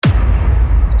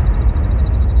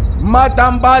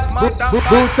Madam bad,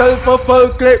 brutal for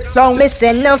Fullklipp sound. Me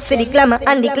say enough see the glamour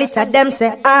and the glitter, them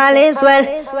say all is well.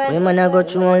 Women a go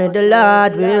through only the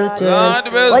Lord will tell.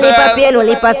 Only for pain,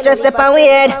 only for stress, step and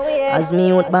weird. As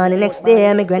me out born the next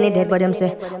day, me granny dead, but them say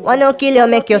one no kill you,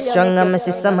 make you strong. And me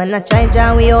see some man a try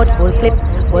jam we out. Fullklipp,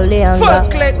 pull the anger.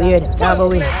 Weird, now go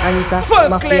we answer.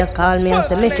 Mafia call me and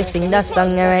say me fi sing that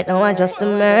song right now. And just the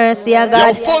mercy of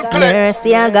God,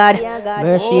 mercy of God,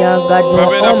 mercy of God. No,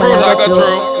 oh man, I got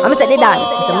through. I'm say the dance,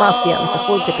 I'm say Mafia, I'm say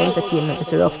Fullklipp entertainment, I'm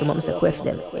say rough them, I'm say quiff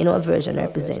them. You know what version I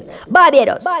represent.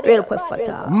 Barbados, real quick for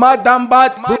talk. Madam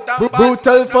bad,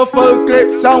 brutal for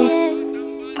Fullklipp sound.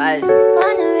 10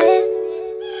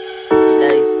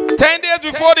 days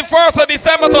before the 1st of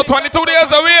December, so 22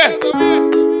 days away.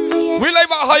 We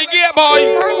live at High Gate, boy.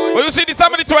 When you see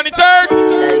December the 23rd,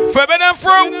 Forbidden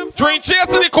Fruit, Dream Chase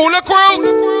to the Cooler Cruise.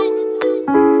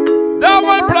 That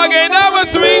one plug in, that one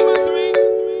sweet.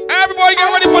 Everybody get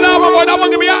ready for that one, boy. That one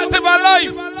gonna be active and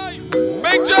live.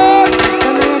 Big Joss.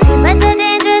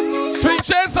 Dream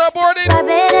Chase boarding.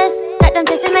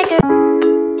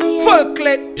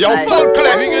 Fullklipp. Yo,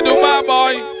 Fullklipp. We can do my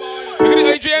boy. We can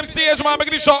do AGM stage, man. We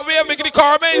can do shortwave, we can do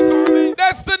Carmen's.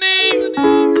 Destiny.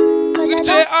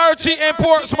 JRG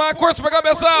Imports, man. Of course, pick up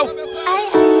yourself. We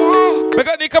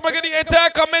got the entire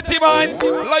committee, man.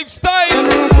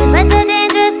 Lifestyle.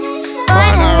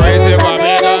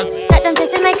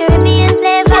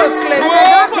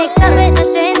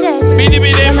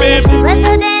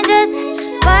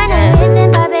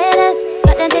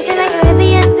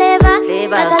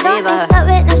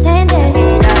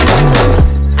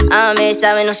 I don't mix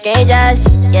up with no strangers.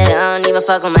 Yeah, I don't even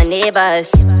fuck with my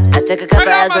neighbors. I took a couple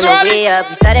hours on the way up.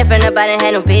 We started from the bottom,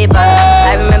 had no paper.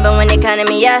 I remember when they counted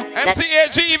me up.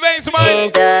 MCAG events,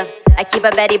 man. I keep a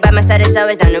baddie by my side, it's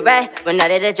always down the right. When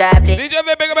not at the drive, DJ,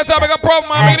 big up a problem,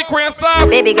 man. Make the Korean stuff.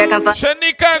 Baby girl, come fuck.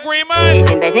 Shanika Green, man. She's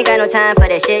in best, ain't got no time for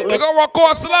that shit. We gon' rock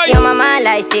on slide. You on my mind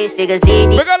like 6 figures,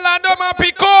 DD. We gon' land on my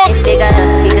Pico. It's bigger,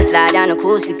 we can slide down the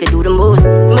coast, we could do the moves.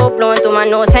 Smoke blowing through my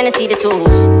nose, trying to see the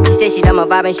tools. She said she done my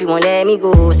vibe and she won't let me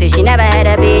go. Say she never had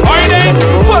a bitch.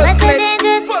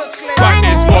 Find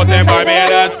this for them,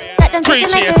 Barbados. Three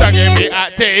cheers and give me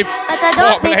active.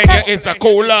 Walk like it's a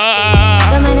cooler.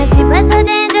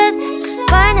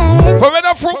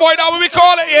 Forbidden Fruit, boy, that's what we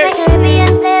call it, yeah.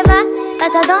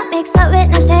 But I don't mix up with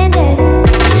no strangers.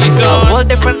 All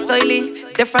different style,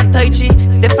 different tai chi,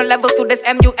 different levels to this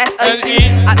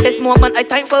MUSIC. At this moment, I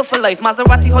thankful for life.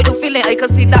 Maserati, how you feeling? I can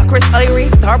see that Chris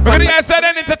Iris. Ready, I said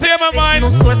an entertainment, man. No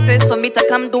sources for me to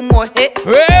come do more hits.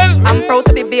 Well, I'm proud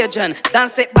to be Bajan.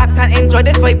 Dance it back and enjoy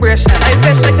this vibration. I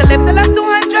wish I could live till I'm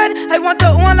 200. I want to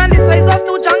own on the size of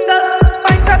 2 jungle.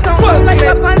 Find that on like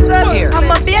a panzer. I'm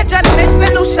a Bajan, mixed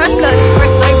with no shot blood.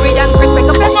 Chris Iris and Chris make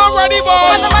a best. I'm ready,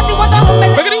 boy. Look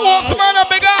at the walls, man, a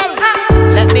big arm.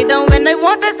 Let me down when I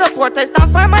want the support. I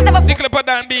stand firm, I never Fullklipp put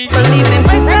down beat. believe in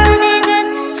myself.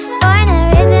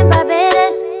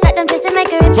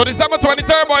 So December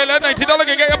 23rd, boy, let $90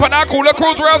 can get you on that Cooler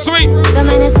Cruise real sweet.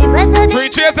 Three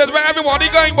chases where everybody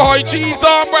going, boy. Cheese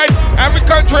on, right? Every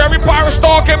country, every parish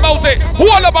talking about it. Who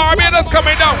all the Barbados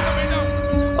coming down?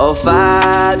 Oh,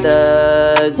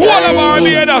 Father, Who all the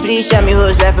Barbados? please show me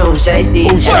who's left and who's shiesty.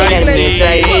 Every night we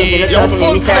inside, we ain't talking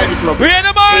in this time, just smoke. We in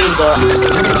the boys.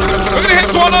 We're gonna hit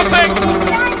 206.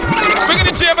 We're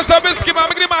gonna James and Biscuit, man.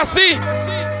 We're gonna Massey.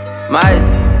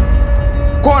 Miles,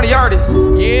 quality artist.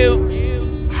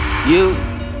 You,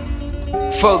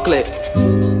 Fullklipp,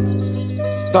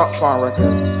 Dark Farm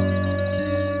Record.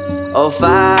 Oh,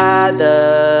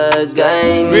 Father,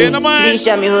 guide me. Please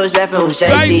show me who's left and who's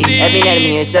shiesty. Every night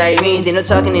we inside, we ain't no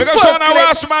talking in this time. We're gonna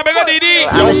Rush, man. We're gonna DD.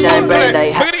 I'ma shine bright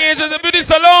like We're gonna Angels and Beauty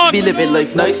Salon. Be living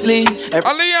life nicely.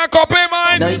 Aliyah, copy,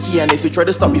 man. Nike, and if you try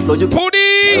to stop me, flow you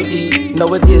Pudi.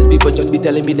 Nowadays, people just be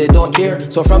telling me they don't care.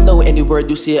 So from now, any word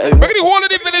you say, I We're gonna hold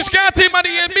the village cat team at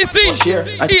the ESBC. share.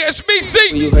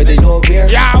 ESBC. You heard they know where.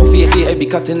 Yeah. Faith, I be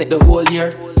cutting it the whole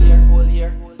year.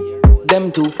 Them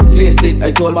two faced it.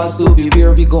 I told my to be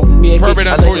where we go. Make it. I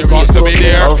like to see it so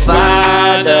there. Oh,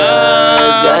 Father,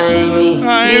 guide me.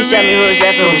 Please show me who's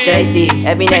left and who's shiesty.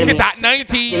 Every night we that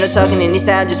 90. you know talking in this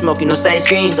time, just smoking no side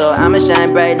screen. So I'ma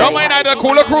shine bright Don't like mind the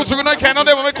Cooler Cruise. We're gonna count on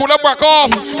them when we Cooler back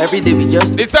off. every day we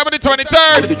just December the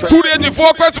 23rd. 2 days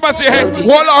before Christmas. Hey,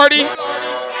 Wall Hardy.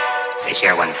 They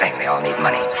share one thing, they all need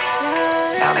money.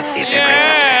 Now let's see if they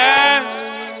Yeah.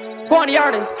 quality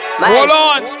artist. Hold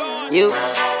on. You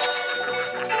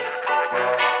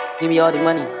give me all the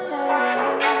money,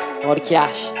 all the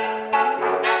cash,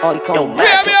 all the coins. I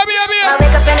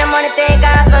wake up in the morning, thank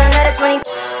God for another 20. They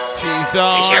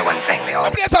share one thing, they all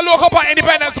Let's look up on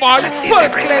Independence, man. let's see if they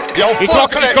bring it. Yo, He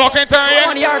talking, Fullklipp. turn, yeah?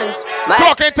 Quality artist.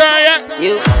 Fucking turn ya.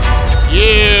 You.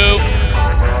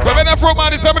 We're in fruit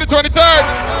man December the 23rd.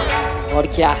 All the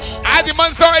cash. As the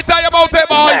man started tell you about it,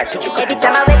 boy. Every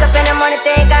time I wake up in the morning,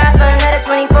 thank God for another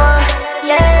 24.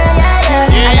 Yeah.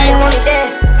 I know they want me there.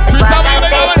 That's why I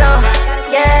gotta stay strong.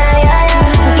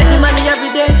 Yeah. Get the money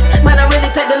every day. Man, I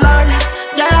really take the Lord.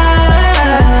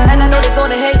 Yeah. And I know they're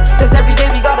gonna hate, cause every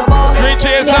day we got a ball. Green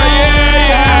chaser, I'll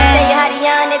tell you how the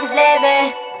young niggas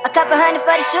living. A couple hundred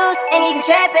for the shoes, ain't even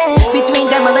trapping. Between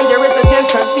them and I, there is a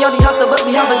difference. We all the hustle, but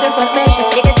we have a different mission.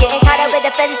 Niggas getting caught up with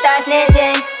the fuzzy stars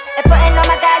snitching. And putting all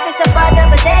my guys in support the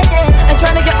position. And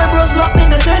trying to get my bros locked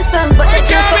in the system, but they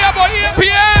can't me about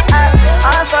EPN.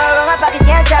 On for my pockets,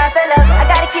 yeah, I'm trying to fill up. I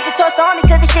gotta keep it toast on me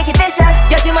cause the shit get vicious.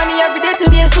 Getting money every day to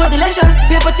me is so delicious.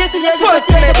 People chasing you,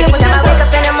 Every time I wake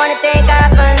up in the morning, thank God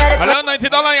for another I love $90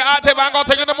 your active, I'm gonna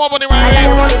take the more money I right know they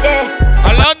here. want me there.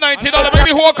 I love $90,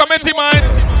 baby, who are committing mine?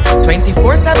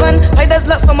 24/7, I just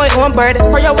look for my own bird.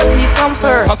 Priorities come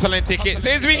first. Hustling tickets,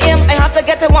 says we. I have to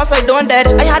get it once I don't dead.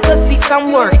 I had to seek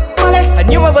some work. I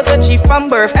knew I was a chief from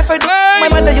birth. If I do, my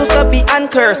mother used to be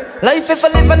uncursed. Life if I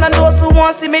live and those who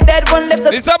want see me dead won't live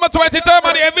the. December 23rd,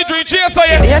 man, the every dream chaser,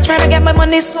 yeah. They are trying to get my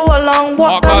money so long.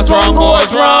 What goes wrong,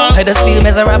 goes wrong. I just feel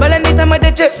miserable anytime I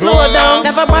did just slow down.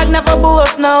 Never brag, never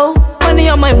boast, no. Money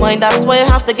on my mind, that's why I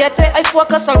have to get it. I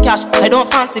focus on cash, I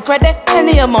don't fancy credit.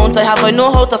 Any amount I have, I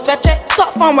know how to stretch it.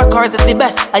 Top farm records is the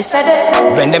best, I said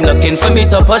it. When them looking for me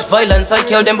to push violence, I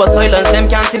kill them but silence them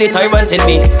can't see the tyrant in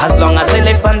me. As long as I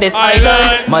live on this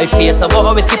island, my face I will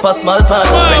always keep a small pan.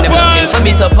 When them looking for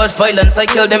me to push violence, I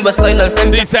kill them but silence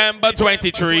them. December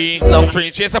 23, long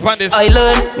dream chaser upon this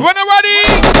island. When I'm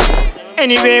ready.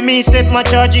 Anyway, me step my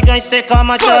charge, you guys take on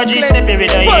my charge, step it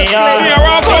with a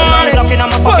yeah. Locking on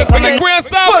my pocket, I'm the queen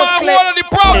star, man, one of the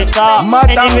pros.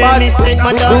 Anyway, me step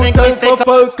my charge, you guys take on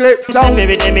Fullklipp sound. step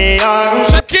it with a yeah.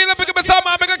 Shakira, pick up a time,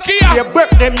 man, make a Kia. You break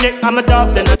them neck, I'm a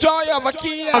dog, then Joy of a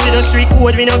Kia. I'm in the street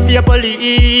code, we don't fear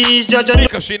police. Judge and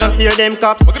Because she not fear them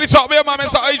cops. Look at this up here, man,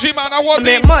 Mr. IG, man, I want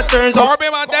Make it. my turns up.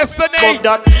 Sorry, my destiny. Of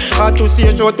that, hard to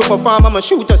stage out to perform. I'm a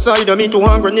shooter side of me,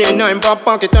 200 grenade, 9 bomb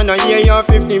pocket and a year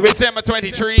 50 with December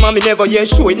 23. mommy never yet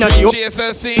show it, not you.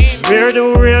 GSS scene. Where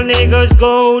do real niggas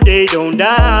go? They don't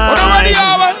die. What already,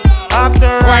 man?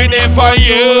 After Riding for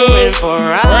you. riding for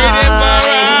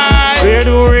ride. Where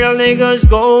do real niggas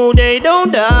go? They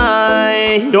don't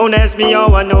die. Don't ask me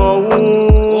how I know.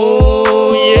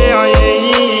 Yeah.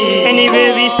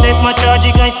 Anyway, we step my charge,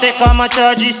 you guys take on my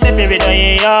charge, stepping with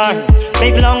a AR.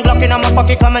 Big long Glock in my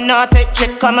pocket, come and not take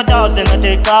check, come and dolls, then I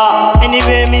take off.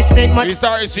 Anyway, me step my. We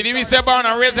start CD, we say born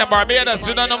and raised in Barbados,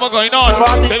 you don't know what's going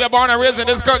on. Baby born and raised in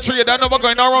this country, you don't know what's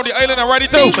going on around the island already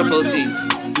too. Triple C's.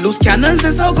 Loose cannons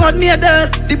is how God made us.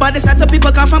 The body set up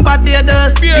people come from bad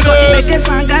days. We got the biggest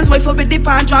and guns, wait for the deep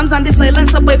and drums and the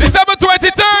silence of baby. December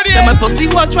 23rd, yeah. My pussy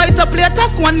will try to play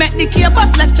tough, one make the key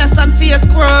bust left chest and face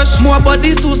crush. More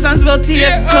bodies, 2 sons will take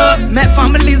Met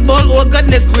families ball, oh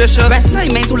goodness gracious. Best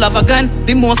time meant to love a gun.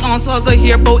 The most answers I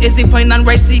hear about is the point and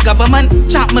right see government.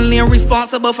 Chapman Lane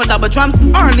responsible for double drums.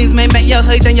 Orleans may make your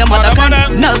hide and your mother gun.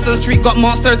 Nelson Street got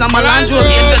monsters and Melandros.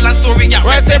 In villain story, yeah.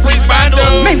 Rest in peace,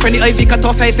 bando. Main friend the Ivy cut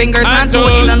off 5 fingers and 2.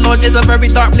 Inland Lodge is a very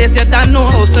dark place, you don't know.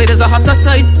 Southside is a hotter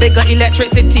side. Bigger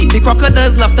electricity. The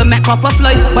crocodiles love to make copper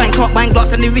fly. Bangkok, bang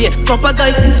blocks anyway. Drop a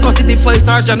guy. Scotty the 5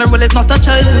 stars general is not a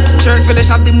child. Church village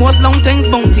have the most long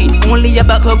things bounty. Only a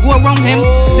back could go around him.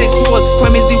 6 rows.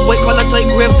 Crime is the white collar type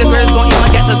grave. The girls don't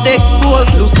even get to dig holes.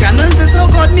 Loose cannons is how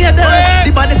God made us.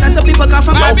 The body center people come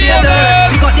from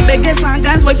Barbados. We got the biggest and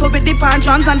guns. Wait for the deep and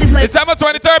drums and this. December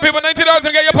 23rd, people, $90 to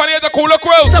get your party at the cooler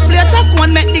cruise. To play tough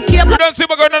one, make the cable. We don't see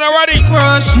what's going on already.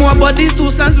 Crush. More bodies,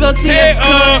 2 sons will take.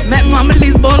 Met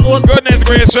families ball. Oh goodness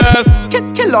gracious.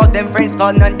 Kill all them friends,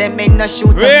 cause none them ain't no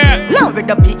shooter. Love with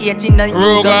the P89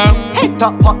 Ruger. Head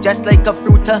top pop just like a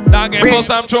fruiter. Now get full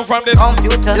time tune from this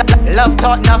computer. Love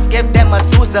thought enough, give them a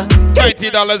Sousa.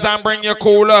 $30 and bring your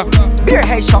cooler. Beer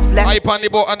head shots left. Hype on the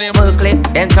boat and them.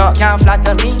 Fullklipp. Them talk can't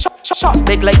flatter me. Shots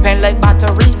big like pen like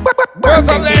battery. Burst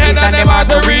on the head and them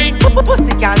battery.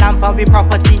 Pussy can't lamp on we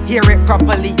property. Hear it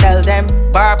properly. Tell them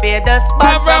Barbados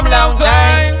back from long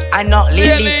time. And not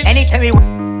lately. Anytime we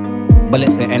but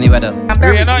listen, any better. I'm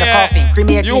buried in the coffee.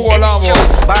 Cremate you hold on, boy.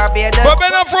 Barbados. But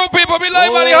better fruit people be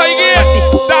like money high gear.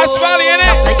 That's Valley,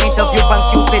 innit? Like interview on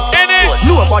Cupid. Innit?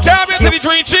 Nobody. Can't be to the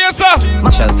dream chaser.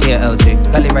 Michelle KLG,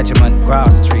 Gully Regiment,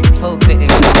 Grass Street, Fullklipp.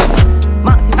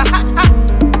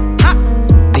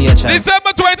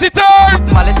 December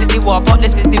 23rd. Malice is the war pot,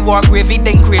 this is the war gravy,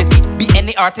 then crazy. Be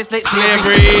any artist like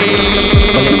slavery.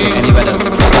 But listen, any better.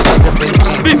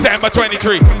 December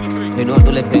 23. You don't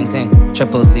do the ping thing.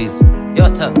 Triple C's. Your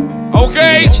top.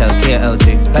 Okay. Michelle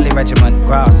KLG, Gully Regiment,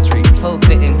 Grass Street.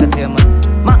 Fullklipp entertainment.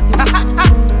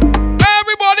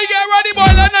 Everybody get ready,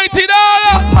 boy, that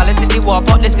 $90. Malice is the war,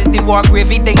 but this is the war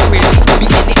gravy, then crazy. Be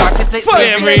any artist like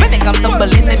slavery. When it comes to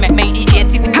bullies, they make me eat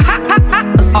it.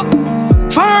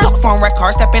 Top phone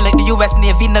record, stepping like the US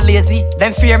Navy, no lazy.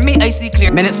 Then fear me, I see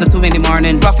clear. Minutes to 2 in the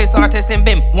morning. Roughest artist in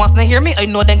BIM. Once they hear me, I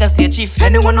know they can see a chief.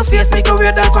 Anyone who face me, go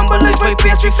weird and crumble like dry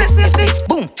pastry, flex safety.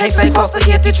 Boom, hey fly cost the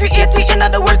 8380. In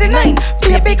other words, the 9.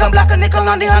 Be a big and black and nickel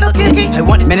on the handle kiki. I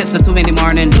want this minutes to 2 in the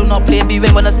morning. Do not play B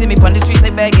when I see me on the streets,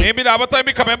 I beg it. Maybe that time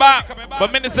we coming back.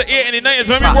 But minutes to 8 in the 9 is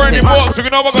when we burn the boat, so you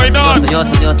know what's going on.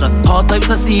 Yota. All types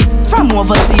of seeds from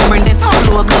overseas. Bring this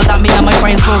whole local that me and my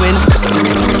friends growing.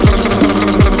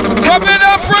 Coming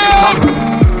up from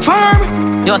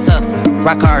Firm Yota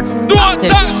Records. Don't touch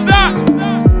that.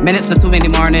 Minutes to 2 in the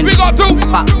morning. We got 2.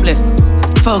 Pop split.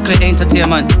 Fullklipp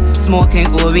entertainment. Smoking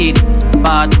or weed.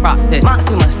 Bad practice.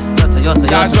 Maximus.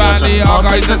 Yota. All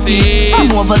types of seeds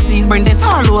from overseas. Bring this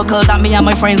whole local that me and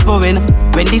my friends growing.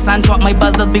 When the sun drop, my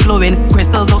buzz does be glowing.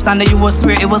 Crystals outstanding, you will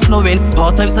swear it was snowing.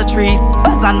 All types of trees,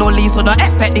 buzz and no leaves, so don't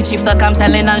expect the chief to come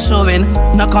telling and showing.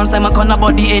 No concept, my corner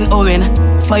body ain't owing.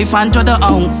 500 an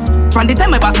ounce. From the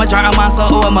time I pass my jar, I'm so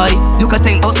oh my. You could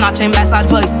think about snatching best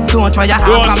advice. Don't try your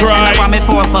hand, promise and I promise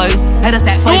 4 5s. Head a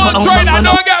step 5 for ounce, but for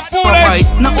no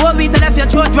price. No OB to left your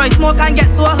throat dry, smoke and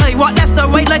get so high. What left or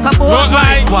right like a boat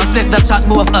ride. One spliff that shot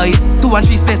both eyes. 2 and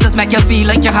 3 spliffs that make you feel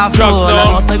like you have no.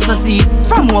 All types of seeds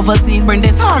from overseas. Bring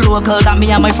this whole local that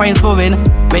me and my friends growing.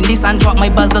 When the sun drop,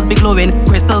 my buzz does be glowing.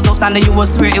 Crystals outstanding, you will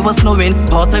swear it was snowing.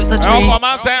 All types of trees. Oh,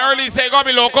 man, say early, say go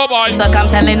be local, boy. Stuck,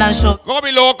 I'm telling and show. Go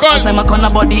be local. Say my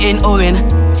corner body ain't owing.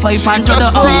 500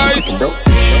 an ounce.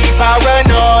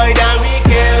 Paranoid and we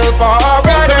kill for our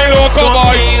brother. Go be local,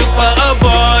 boy. For a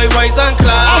boy, wise and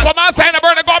class. Oh, man, say the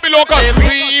burner, go be local.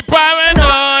 We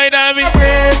paranoid and we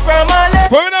Prince from our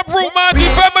left. Putting up root, man,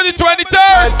 December the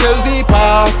 23rd. Until we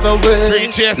pass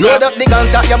away. Load up the guns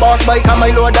that your boss bike and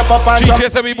my load up and drop.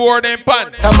 GTS we board them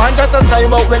pan. Some man just a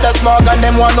style out with a smog and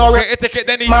them one or ticket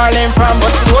then he Marlin from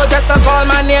Bussy. Who just a call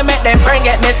my name, make them friend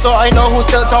get me so I know who's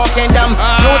still talking them.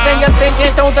 You say you're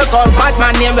stinking town to call bad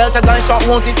man name, well to gunshot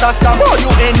wounds is a scam. Oh,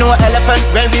 you ain't no elephant.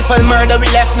 When people murder,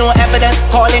 we left no evidence.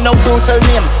 Calling no brutal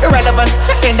name, irrelevant.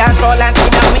 Checking dance all and see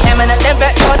that we eminent. Them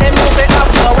vets all them music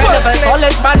have no relevance.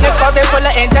 College badness cause they full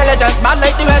of intelligence. Bad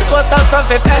like the West Coast from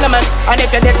Fifth Element. And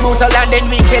if you're this brutal and then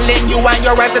we killing you and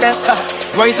your residents.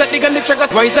 Rise that nigga the trigger,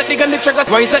 rise that nigga the trigger,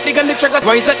 rise that nigga the trigger,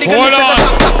 rise that nigga the trigger.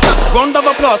 Round of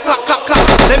applause, clap, clap, clap.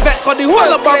 Them vets got the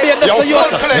whole of Barbados so you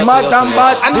mad and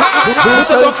bad. and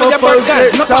brutal for your bird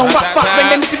guys. No spots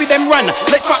when them see them run.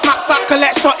 Let trap max up,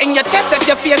 collect shot in your chest. If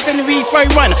you're facing we try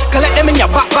run. Collect them in your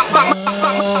back.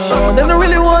 Them don't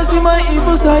really want to see my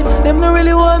evil side. Them don't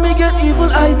really want me get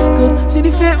evil eye. Good, see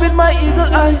the fate with my eagle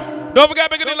eye. Don't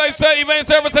forget, making it like say event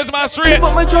services, my street.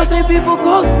 But my trust ain't people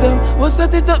cause them. We'll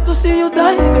set it up to see you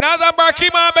die. Now that Marky,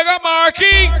 man, big up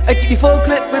Marky. I keep the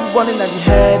Fullklipp with one in the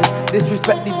head.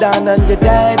 Disrespect the down and the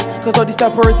dead. Cause all the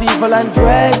steppers evil and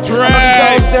dread. And all the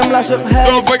dogs, them lash up heads.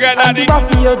 Don't forget that. And the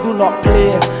mafia do not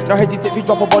play. Nor hesitate if you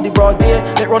drop a body broad day.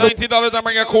 $90 I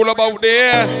bring a cool about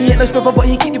there. He ain't no stripper but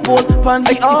he keep the pole pan.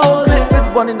 I keep the Fullklipp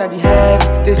with one in the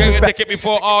head. Disrespect the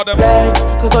before all them.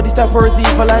 Cause all the steppers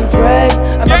evil and dread.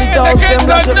 And all the dogs, them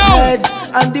lash up heads.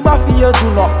 And the mafia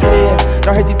do not play.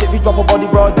 Nor hesitate if you drop a body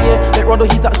broad day. Let Rondo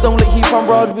he touch down like he from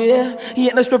Broadway. He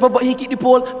ain't no stripper but he keep the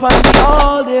pole pan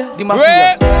all day. The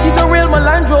mafia, he's a real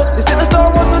Malandro. They say the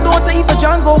Star Wars so don't take for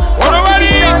Django.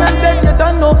 Already. And then you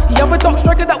don't know. He have a top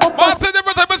striker that will bust. Master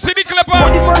different type of city clipper. For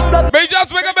the first blood. May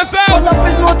just make up yourself. Pull up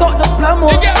is no talk, just plan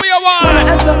more. You get me a one. When I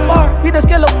ask the bar, we the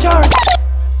scale up charge.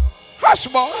 Hush,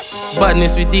 boy.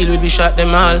 Badness we deal with, we shot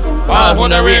them all. All who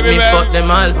not rape me, fuck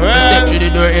them all. I step through the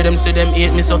door, hear them say them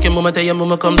hate me. Suck your mama, tell your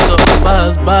mama come suck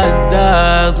balls. Bad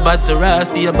dogs, bad to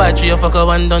rasp. Be a bad tree, a fucker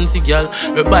one done see girl.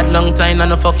 We bad long time and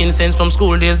no fucking sense from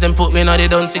school days. Them put me in the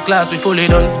done see class. We fully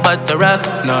done bad to rasp.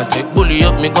 Now take bully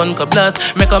up, me gun ka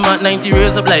blast. Make a man 90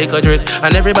 raise up like a dress.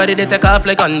 And everybody they take off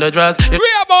like underdress. We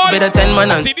are born. Better 10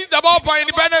 man and see this about for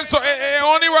independence, so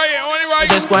only right.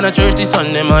 Just wanna church this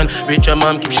Sunday man. Richer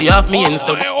mom keep she off me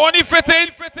insta. Only fitting.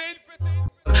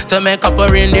 To make up a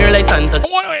reindeer like Santa.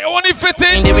 Only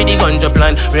fitting. They with the ganja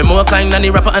plan. We're more kind than the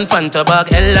rapper and Fanta bag.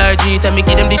 LRG tell me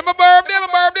give them the. My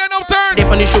birthday, no turn. Dip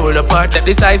on the shoulder part. Let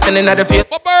the size standing at the face.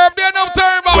 My birthday, no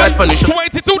turn, boy.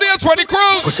 22 days for the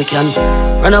cruise. Pussy can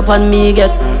run up on me,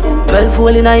 get 12 full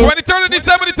in a 23rd of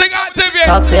December, the thing active yet.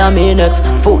 Talk say I'm me next.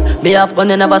 Fool, me have gun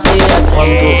and never see it.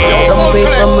 1, 2. Some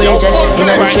freak, some reject. In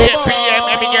the street. PM,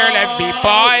 every girl, every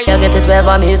boy. I get it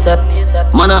wherever me step.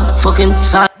 Man a fucking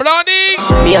side. Blondie.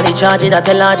 Me a the charge that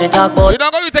tell large talk about. You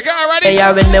not going to take it already? They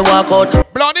are when me walk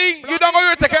out. Blondie, you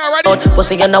weird, take it already.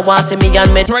 Pussy, you know, want see me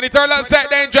and me. 23rd and set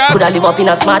danger. Could I live up in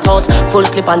a smart house, full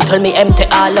clip and tell me empty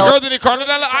all out. Girl, do the corner,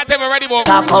 I tell me ready, boy.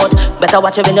 Talk out, better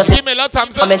watch it when you see. Give me a lot of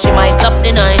thumbs up. I mean, she might top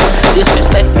the 9.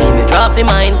 Disrespect me drop the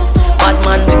mine. Bad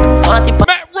man, we do 45.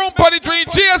 Make room for the dream,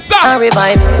 cheers up. And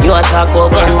revive, you want talk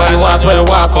about bad man, walk well,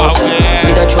 walk out.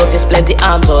 With the trophies, plenty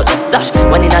arms out. Dash,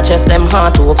 when in a chest, them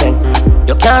heart open.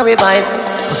 You can't revive,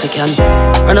 pussy can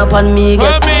run up on me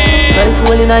again. 12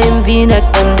 fool in a him V-neck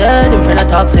and dead. In front of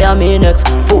talk, say I'm in next.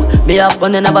 Fool, me up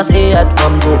when they never say it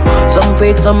come to. Some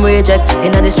freak, some reject,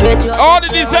 in the straight. All the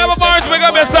December bars, we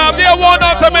got mess up. They one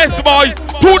not to miss, boy.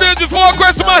 2 days before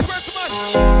Christmas.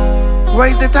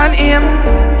 Raise it and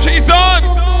aim. She's on.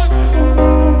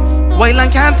 Wild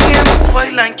and can't tame.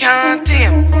 Wild and can't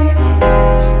tame.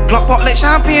 Glock pop like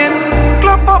champagne.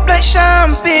 Glock pop like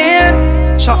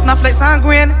champagne. Shots snuff like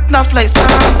sanguine. Snuff like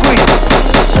sanguine.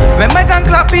 When my gun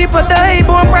clap, people die.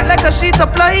 Bone bright like a sheet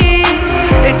of ply.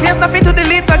 It takes nothing to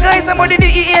delete a guy. Somebody the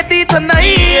EAD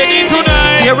tonight.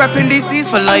 Stay rapping DCs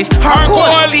for life.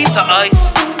 Hardcore piece of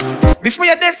ice. Before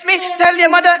you diss me, tell your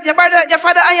mother, your brother, your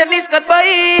father, and your niece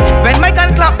goodbye. When my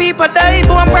gun clap, people die.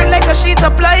 Bone bright like a sheet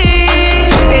of ply.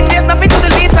 It takes nothing to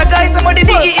delete a guy. Somebody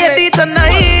the EAD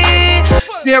tonight.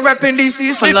 Stay rapping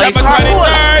DCs for life. Hardcore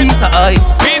piece of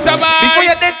ice. Before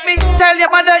you diss me, tell your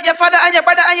mother, your father, and your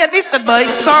brother, and your niece goodbye.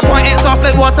 Star point it's soft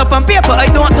like water on paper. I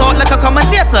don't talk like a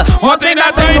commentator. One thing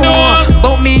that I know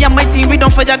about me and my team, we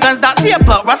don't fire guns that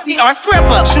taper. Rusty or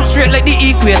scraper, shoot straight like the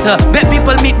equator. Bet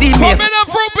people meet the mate.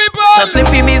 The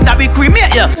slippy means that we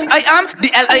cremate ya. I am the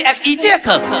LIFE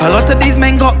taker. A lot of these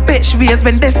men got bitch ways.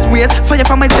 When this race, fire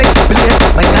from my stick blaze.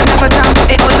 My gun never jam,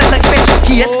 it all look like fish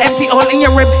case. Empty all in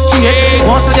your rib cage.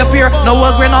 Once on your peer, no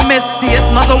grin or mistakes.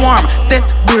 Not so warm, this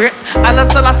brace. Allah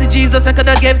Selassie Jesus, I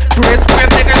coulda give praise.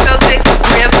 Grave niggas still take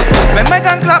grace. When my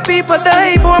gun clap, people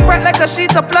die. Bone bright like a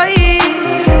sheet of ply.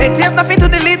 It takes nothing to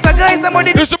delete a guy.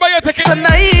 Somebody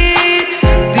tonight.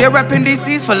 Stay rapping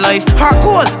DCs for life.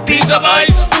 Hardcore piece of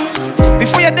ice.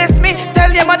 Before you diss me,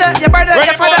 tell your mother, your brother,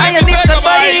 your father, and your niece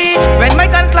goodbye. When my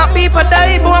gun clap, people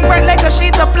die. Bone bright like a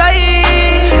sheet of ply.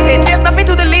 It takes nothing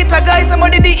to delete a guy.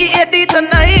 Somebody the EAD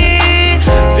tonight.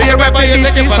 Stay rapping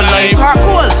DCs for life.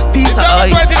 Hardcore piece of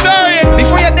ice.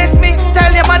 Before you diss me,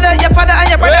 tell your mother, your father, and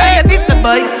your brother, and your niece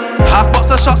goodbye. Half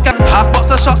box of shots can, half box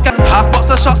of shots can, half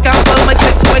box of shots can fill my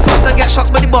clips. So I got to get shots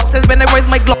by the boxes when I raise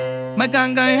my Glock. My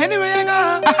gun guy anywhere I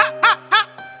go.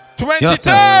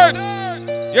 23rd.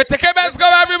 You take a best go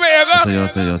everywhere you go.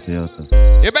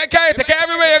 You better carry take it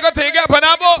everywhere you go till you get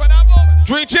Panabo.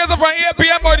 Drink cheers from 8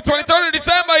 p.m. or the 23rd of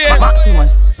December, yeah.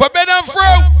 Maximus. Forbidden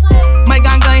fruit. My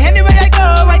gun guy anywhere I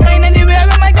go. My gun anywhere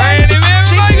with my gun.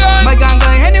 My gun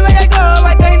guy anywhere I go.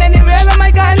 My gun anywhere with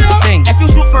my gun. If you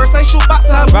shoot first, I shoot back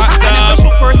some. And if you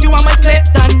shoot first, you want my clip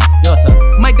done.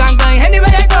 My gun guy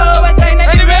anywhere I go. My gun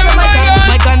anywhere with my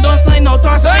gun. My gun don't sign out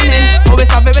or signing.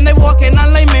 Always have it when they walking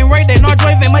on line, man, right? They not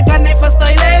driving. My gun ain't for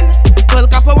styling. Full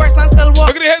cap of works and still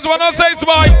walk. Look at the heads, one on stage,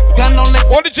 boy. Gun on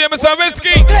list. What the Jameson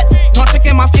whiskey? Not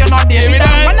checking my fear, not David.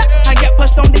 I get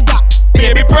pushed on the gap.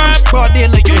 Baby prime. Broad day,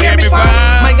 like you hear me fam.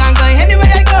 My gun guy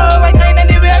anywhere I go. My gun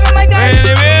anywhere with my gun.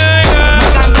 Anywhere I go.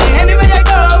 My gun guy anywhere I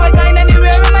go. My gun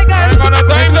anywhere with my gun.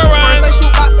 First I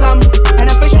shoot back some.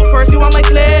 And if I shoot first, you want my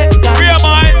clip.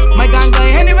 My gun guy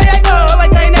anywhere I go.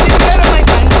 My gun anywhere with my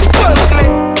gun.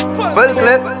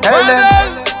 Fullklipp. Tell them.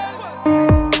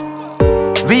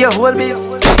 Be a whole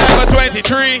beast. December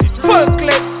 23.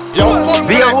 Fullklipp. Yo, Fullklipp.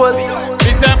 Be a whole.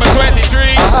 December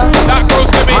 23. That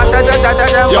goes to me.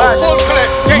 Yo, Fullklipp.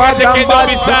 Take it, don't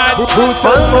be sad.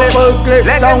 Fullklipp.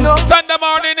 Sunday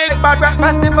morning is Bad Rock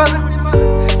Festival.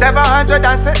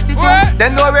 762.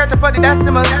 Then know where to put the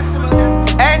decimal.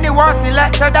 Anyone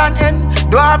selected and in.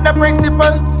 Don't have the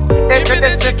principle. If you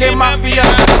this chicken mafia,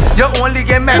 you only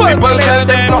get memorable. Tell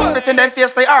them not spitting them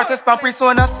face like artists and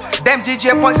personas. Them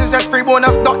DJ points is just free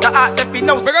bonus. Dr. Arts if he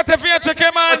knows. we got the fear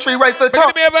chicken, man. 3 rifle We got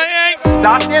top. the beaver yanks.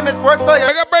 Last name is Fort Sawyer.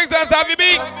 We got breaks and savvy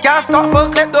beats. Can't stop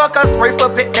Fullklipp though, cause rifle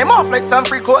pick them off like some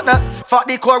free coconuts. Fuck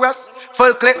the chorus,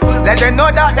 Fullklipp. Let them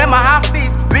know that them a half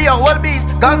beast. We a whole beast,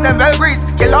 guns them well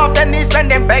greased. Kill off them knees when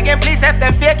them begging please. If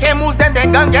them fake moves, then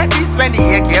gun get seized. When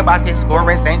the AK bat is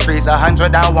scoring centuries.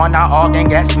 101 a organ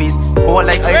get squeezed. Cold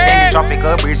like ice in the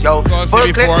tropical breeze, yo.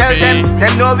 Fullklipp tell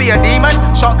them know we a demon.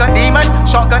 Shotgun demon,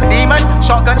 shotgun demon.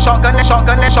 Shotgun, shotgun,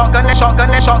 shotgun, shotgun,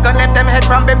 shotgun, shotgun. Left them head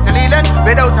from Bim to Leland.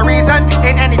 Without a reason,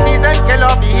 in any season. Kill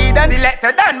off the heathen.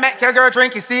 Selected and make your girl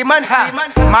drink his semen.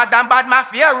 Madam bad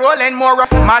mafia rolling more.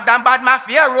 Madam bad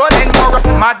mafia rolling more.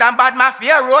 Madam bad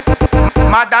mafia rolling.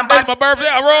 Madam bad my birthday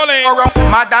rolling.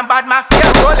 Madam bad mafia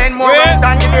rolling more.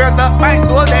 Stand your ears up, my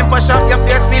soul then push up your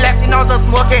face. Be left in nozzle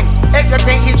smoking. If you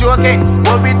think he joking.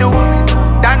 What we do?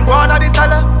 Dan go on the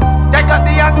cellar. Take up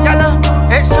the Ascala.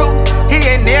 It's true. He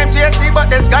ain't named JC, but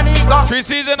this gun he got. 3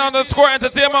 season on the score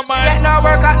entertainment, man. Get no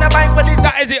work out, no bank for this.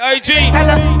 That is the IG. Tell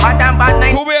her, Madam Bad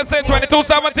Night. 2 ways in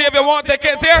 2270 if you want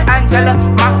tickets here. Angela,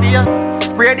 Mafia.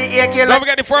 Spray the AK. Don't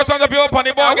forget the first one to be up on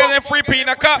the board. Get them free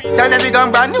peanut cup. Tell them we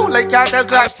gun brand new like Carter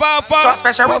Glass. Shot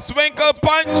special. Swinkle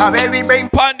punch. And when we bring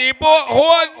on the board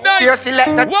whole night. You're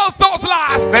selected. World stops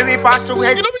last. When we pass through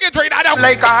heads. You know we can trade that out.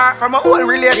 Like a heart from an old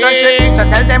relationship. So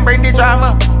tell them bring the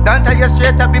drama. Don't tell you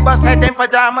straight up, we bust head in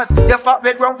pajamas. You fuck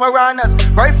with rope piranhas.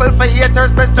 Rifle for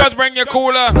haters, best. Just bring your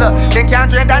cooler. Look, they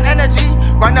can't drain that energy.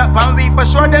 Run up on we for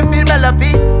sure, them feel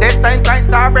melody. This time Kind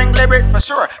Star bring lyrics for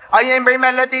sure. I ain't bring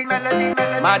melody.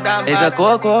 Madam, it's a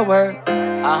cocoa word.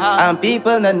 And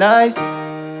people not nice.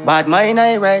 Bad mind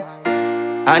I read.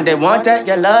 And they won't take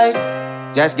your life.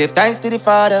 Just give thanks to the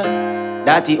Father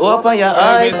that He open your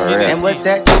eyes and would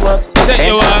set you up.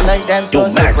 And not like them so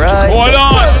surprised. Hold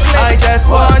on. I just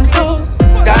want to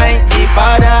thank the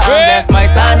Father and bless my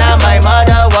son and my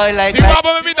mother. Why like see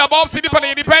Baba maybe the Bob City for the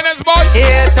Independence boy.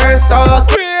 Haters talk.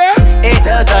 It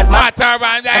doesn't matter.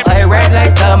 I read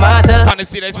like tomato. Can't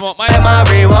see this smoke, man.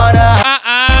 Marijuana.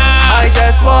 I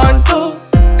just want to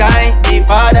thank the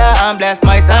Father and bless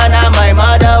my son and my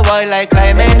mother while I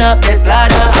climbing up this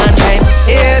ladder. And when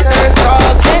haters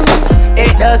talking,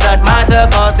 it doesn't matter,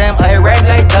 cause them I red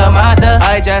like tomato.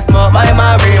 I just smoke my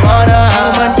marijuana.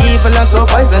 Human evil and so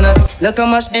poisonous. Look how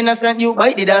much innocent you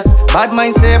bited us. Bad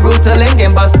mind say brutal and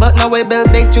game bust, but now we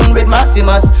build big tune with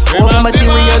Maximus. Over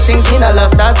material things in a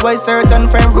loss. That's why certain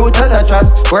friend brutal not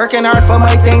trust. Working hard for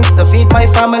my things to feed my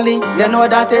family. You know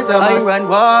that is a must. I run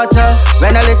water.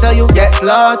 When a little you get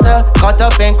slaughter. Caught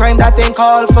up in crime that ain't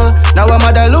called for. Now I'm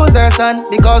a loser son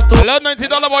because to $90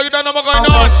 boy, you don't know what's going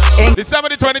on. December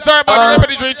the 23rd, boy,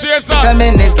 the drink chaser. 10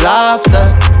 minutes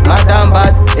laughter. Madam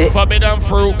Bad. Forbidden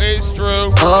fruit is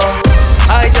true.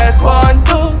 I just want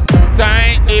to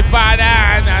thank the Father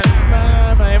and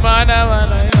my mother.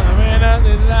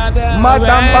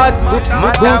 Madam Bad,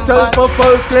 brutal for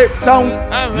Fullklipp sound.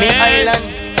 Me island.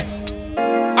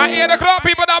 I hear the club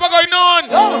people that are going on.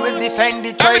 Always defend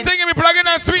the trade. Everything we plugging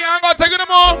and sweet, I'm gonna take them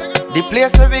all. The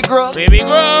place where we grow. Baby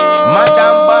grow.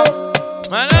 Madam Bad.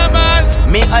 Madam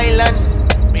Bad. Me island.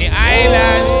 Me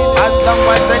island. As long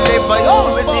as I live, I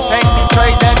always defend the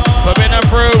trade. Forbidden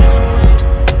fruit.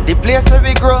 The place where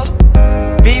we grow.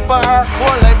 People are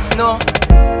cold like snow.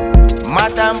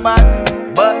 Madam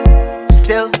Bad. But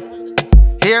still,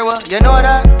 here what, you know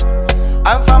that.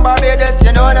 I'm from Barbados,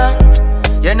 you know that.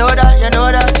 You know that, you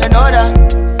know that, you know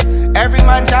that. Every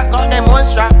man jack got them one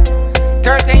strap.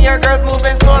 13-year girls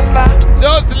moving so slack.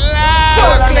 So slack.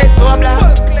 Full and they so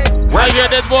black. Right here,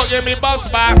 this boy give me bounce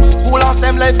back. Who lost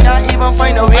them life can't even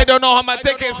find a way. I don't know how my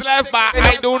tickets left back.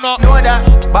 I do not know that,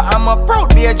 but I'm a proud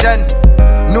Bajan.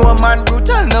 No man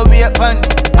brutal, no weapon.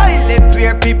 I live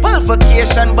where people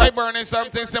vacation, but I burning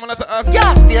something similar to a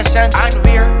gas station. And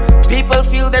where people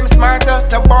feel them smarter.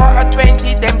 The bar at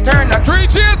 20, them turn a 3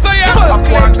 cheers, I am. a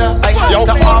quarter. I have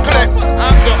the offer.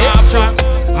 It's true.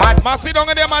 Massy down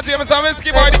in there, my James and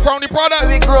Whiskey boy, the crown, the product.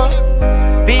 We grow.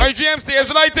 IGM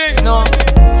stage lighting. No.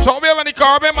 So we have any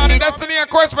carbon, man, the Destiny and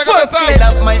Quest, make us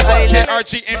up. My island.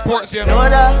 RG imports, you know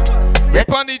that. The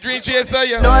Pandy Dream Chaser,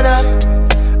 you know that.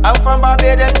 I'm from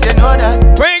Barbados, you know that.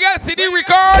 When you get CD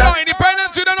record or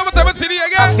Independence, you don't know what type of CD you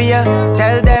get. Fear,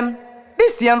 tell them,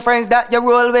 the same friends that you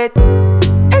roll with,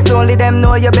 it's only them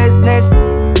know your business.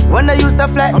 When I used to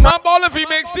flex, I'm not balling if you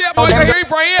make step, boy, I hear you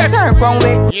from here. Turn from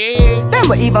way. Yeah. Them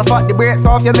will even fuck the brakes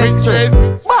off your mistress.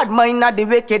 Bad mind not the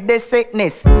wicked, this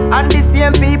sickness. And the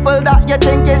same people that you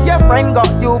think is your friend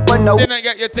got you, but no. Didn't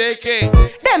get your ticket.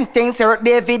 Them things hurt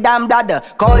David and Dada.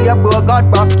 Call your bro God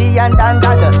Brosky and Dan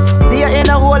Dada. See you in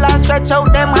a hole and stretch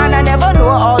out them hand. I never know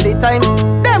all the time.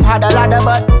 Them had a ladder,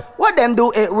 but what them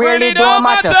do it really don't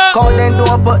matter. Call them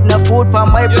don't put no food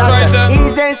on my platter.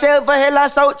 He's in Silver Hill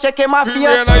and South checking my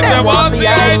fear. Them wanna see a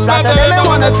head splatter. Them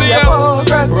wanna see a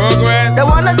progress. They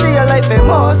wanna see a life in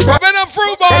most. Forbidden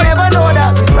fruit, boy. They never know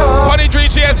that we so. Funny Dream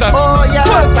Chaser. Oh yeah,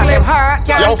 them heart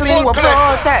can't clean with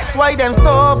protest. Why them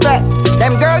so vexed?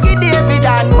 Them girl get David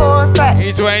and Moses.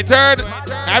 It's 23rd.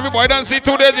 Everybody don't see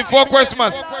 2 days before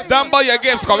Christmas. Don't buy your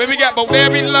gifts, cause when we get about there,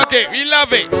 we lucky. We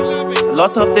love it. A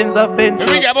lot of things I've been through.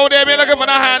 When we get about there, we looking for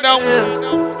the hand down.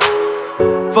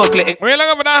 Fullklipp. We ain't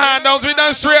looking for that handouts, we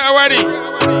done straight already.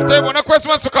 They want a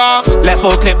Christmas to call. Let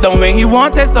Fullklipp down when he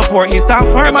wanted support, he stand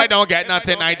firm. If I don't get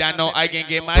nothing, I don't know I can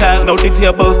get my. No, the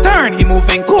tables turn, he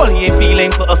moving cool, he ain't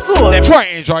feeling for a soul. Them try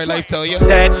and enjoy life, tell you.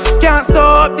 Dead, can't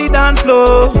stop the dance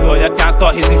flow. No, you can't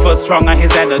stop his for strong and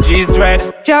his energy's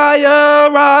dread. Kaya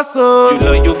Russell. You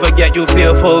know you forget you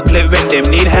feel Fullklipp when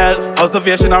them need help.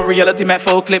 Observation and reality make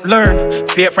Fullklipp learn.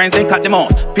 Fear friends then cut them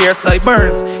off, peer side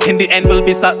burns. In the end will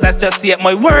be success, just say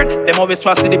my word. Them always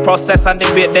trusted the process and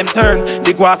they wait them turn.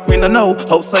 The grass greener now,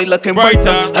 outside looking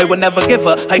brighter. I will never give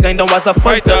up, I kind of was a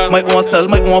fighter. My own style,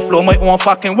 my own flow, my own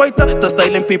fucking waiter. The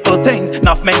styling people things,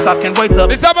 enough men sucking wait up.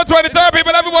 December 23rd,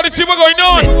 people, everybody see what's going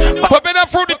on. Forbidden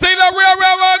fruit, the thing that real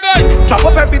guys. Strap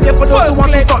up every day for those who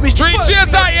want to stop me. Street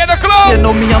cheers out here in the club. You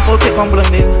know me and Fullklipp on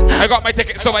blending. I got my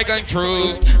ticket so I can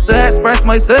through. To express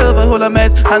myself, I hold a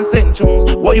mess and sing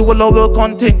tunes. What you will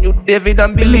continue, David,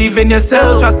 and believe in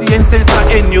yourself. Trust the instincts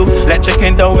not in you. Let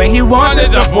chicken down when he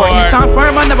wanted support. He stand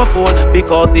firm and never fall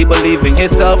because he believe in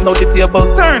himself. Now the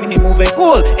tables turn, he moving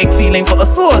cool, ain't feeling for a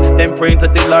soul. Then praying to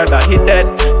the Lord that he dead.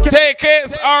 Take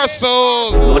it, our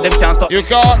souls. No, them can't stop. You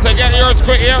got to get yours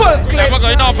quick here. Never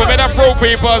going on for better fruit,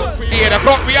 people. Yeah, the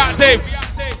clock be active.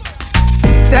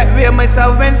 That way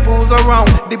myself when fools around.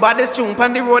 The baddest tune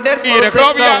on the road that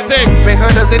Fullklipp song. Bring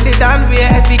hurdles in the down way.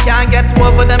 If he can't get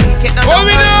over them, he can't down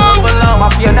and move along.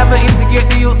 Mafia never instigate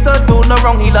the youth to do no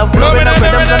wrong. He love blowing up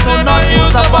rhythms and do not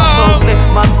use the bomb. Fullklipp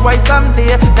must rise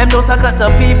someday. Them don't suck at the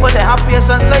people. They have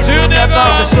patience like Junior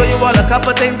Gong. To show you all a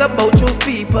couple things about truth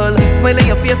people.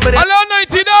 Smiling your face but hello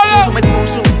 $90. Shoes to my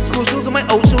school shoes to my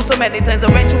old shoes. So many times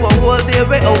I went through a whole day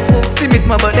with old folks. See me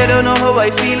smile but they don't know how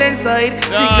I feel inside.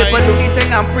 See Clip a looky thing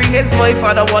I'm free his boy,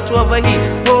 father watch over he.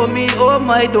 Oh me, oh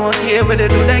my, don't care where they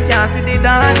do, they can't see the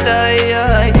down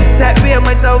die. That way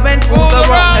myself when fools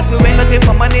around. If you ain't looking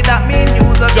for money, that mean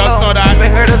use a just know that. When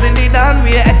hurdles in the down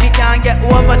way, if you can't get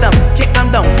over them, kick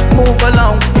them down, move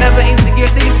along. Never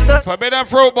instigate the youth stuff. Forbidden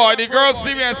fruit boy, the girls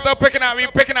see me and still picking at me.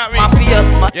 Mafia,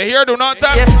 you hear, do not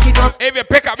tap. If you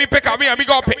pick at me, and we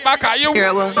gonna pick back at you.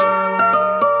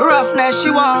 Roughness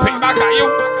she want. Pick back at you.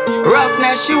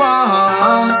 Roughness she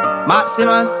want.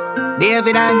 Maximus,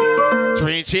 David and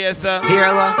Dream Chaser.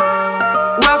 Here what?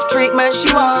 Rough treatment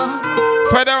she want.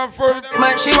 Forbidden fruit.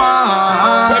 Man she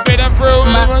want. Forbidden fruit.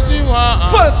 Man she want.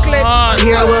 Fullklipp.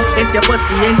 Here what? If your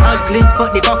pussy ain't ugly,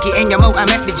 put the cocky in your mouth and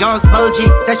make the jaws bulgy.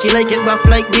 Says she like it rough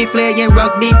like we playing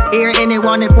rugby. Hear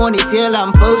anyone in ponytail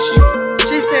and bullshit.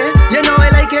 She said, you know I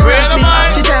like it rugby.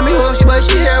 She tell me who she but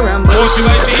she hear and bullshit. Oh, she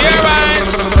like me here, right?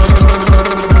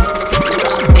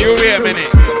 You wait a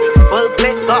minute.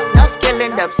 Fullklipp got enough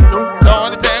killing dubs too. The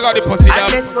only thing I got the pussy dub.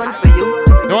 And this one for you.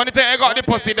 The only thing I got the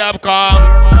pussy dub, car.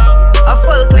 A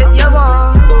Fullklipp you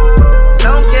want.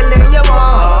 Sound killing you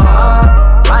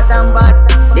want. Bad and bad.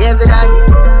 David and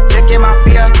Chicken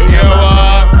Mafia. You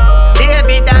want.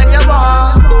 David and you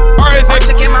want. Or is it?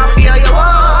 Chicken Mafia you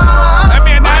want. Let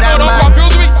me and that don't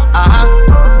confuse me.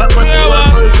 But pussy was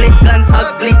Fullklipp and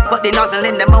ugly. Put the nozzle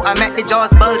in the mouth and make the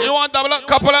jaws bulge. You want double up,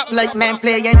 couple up? Like men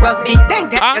playing rugby. Then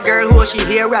take the girl who she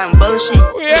hear and bullshit.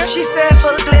 She said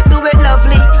Fullklipp do it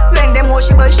lovely. When them who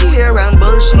she but she hear and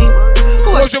bullshit.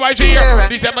 Who she but she hear?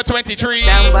 December 23.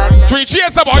 3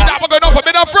 cheers, boy. That we're going on for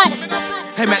Forbidden fruit.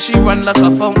 Hey man, she run like a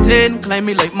fountain, climb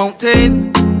me like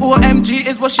mountain. OMG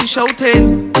is what she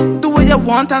shouting. Do what you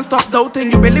want and stop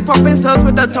doubting. You really popping stars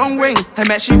with the tongue ring. Hey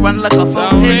man, she run like a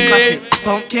fountain, cut it,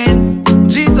 pumpkin.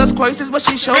 Jesus Christ is what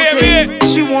she shouting.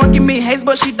 She won't give me haze,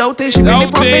 but she doubting. She really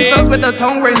popping stars with the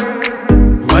tongue ring.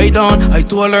 Ride on, I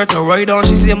told her to ride on.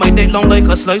 She say my dick long like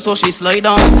a slice, so she slide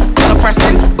on. I'm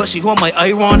pressing, but she hold my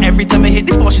iron. Every time I hit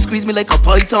this ball, she squeeze me like a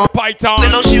python. Python.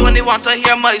 They know she only want to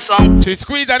hear my song. She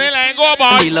squeeze and then ain't go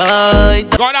about. She lied.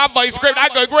 Got that voice script,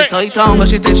 that good great. Tight on, but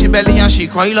she think she belly and she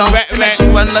cry long. She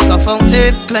run like a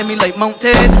fountain, climb me like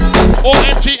mountain.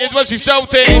 OMG is what she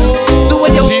shouting. Do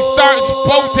what you She starts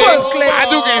spouting. I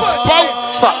do get spout.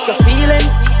 Fuck your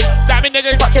feelings. Sammy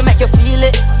nigga. Fuck you, make you feel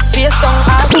it. Face down,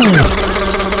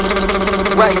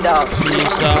 right dog.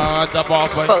 She's the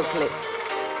buffer. Fullklipp.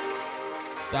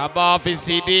 The buffy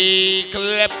CD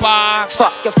clipper.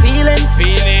 Fuck your feelings.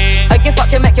 Feeling. I can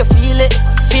fuck you, make you feel it.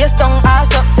 Face down,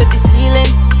 ass up to the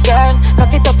ceiling. Girl,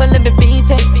 cock it up and let me beat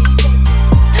it.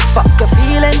 Fuck your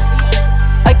feelings.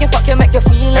 I can fuck you, make you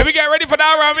feel it. Let me get ready for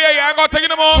that round here. Yeah, I'm gonna take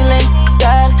it more.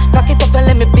 Girl, cock it up and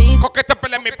let me beat. Cock it up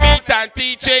and let me beat and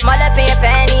teach it. Mall up in your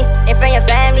panties, in front of your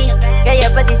family. Girl,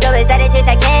 your pussy so excited, it tastes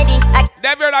like candy.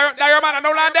 Dev, you're your man, I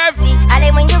know that, Dev. I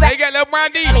like when you They get little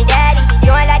brandy. me daddy. You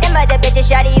ain't like them other bitches,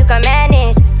 shawty, you can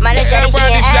manage. My little shawty, she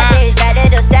ain't average. Better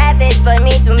do savage, but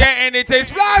me too. Getting and they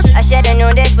take splash. I should've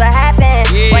known this would happen.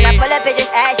 When I pull up, it just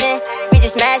action. We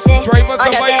just smashing. On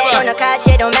the bed, on the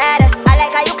couch, it don't matter. I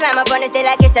like how you climb up on this day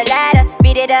like it's a ladder.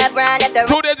 Beat it up, round up the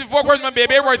 2 days before Christmas,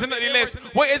 baby, right in the list.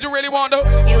 What is you really want, though?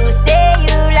 You say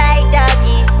you like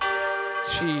doggies.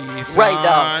 Jeez, Right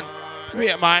down.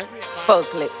 Yeah, man.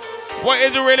 Fullklipp. What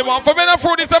is you really want? Forbidden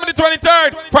Fruit, December the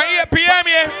 23rd, from 8 p.m.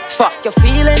 yeah. Fuck your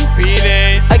feelings.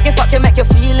 Feeling. I can fuck you, make you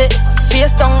feel it.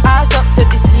 Face down, ass up to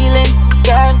the ceiling.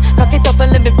 Girl, cock it up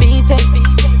and let me beat it.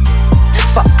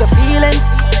 Fuck your feelings.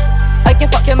 I can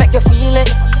fuck you, make you feel it.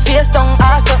 Face down,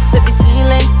 ass up to the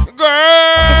ceiling. Girl,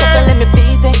 cock it up and let me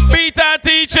beat it. Beat and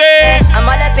teach it. I'm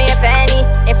all up in your panties,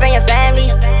 in front of your family.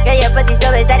 Girl, your pussy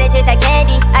so excited, tastes like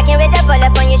candy. I can't wait to pull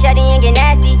up on you, shawty, and get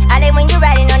nasty. I like when you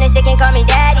riding on this dick and call me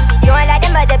daddy. You ain't like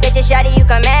them other bitches, shawty, you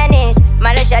can manage.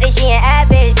 My little shawty, she ain't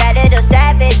average. Bad little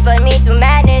savage, put me through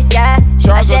madness, yeah.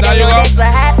 I should've known this would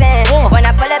happen. When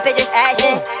I pull up, it just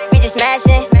action. We just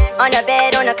smashing. On the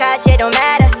bed, on the couch, it don't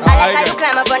matter. I like how you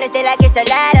climb up on this day like it's a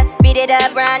ladder. Beat it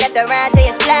up, round after round till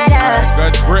you splatter.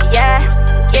 Yeah,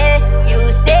 yeah. You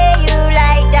say you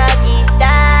like doggy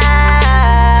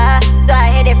style, so I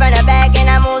hit it from the back and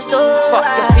I move so fuck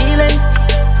your feelings.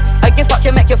 I can fuck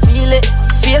you, make you feel it.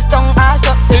 Face down, ass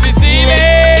up to the ceiling.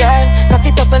 Girl, cock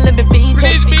it up and let me beat it.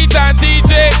 Please beat and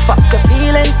DJ. Fuck your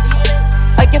feelings.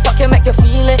 I can fuck you, make you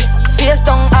feel it. Face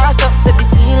down, ass up to the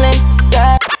ceiling.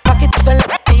 Girl, cock it up and let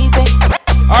me beat it.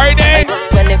 Alright then.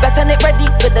 When they wet and it ready,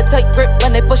 with the tight grip,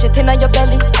 when they push it in on your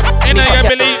belly. In on your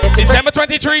belly, December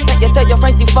 23. You tell your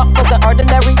friends the fuck wasn't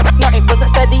ordinary. No, it wasn't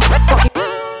steady. Fuck it,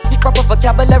 proper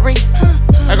vocabulary.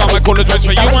 I got my cooler dress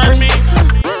for you and me.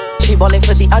 She ballin'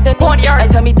 for the agony.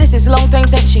 And tell me this is long time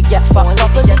since she get fucked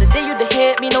up. The other day you the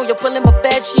hit me, know you're pulling my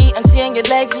bed sheet and seeing your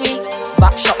legs weak.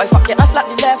 Back shot, I fuck it, I slap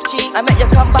the left cheek. I make you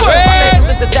come back, my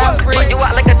is a damn freak. You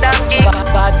act like a damn geek.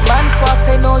 Bad man, fuck,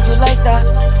 I know you like that.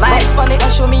 It's funny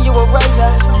and show me you a rider.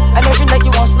 And every night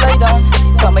you want slide on.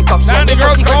 Come and cocky and the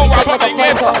girls come out like a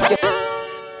tank.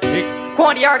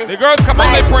 The girls come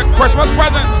out like Christmas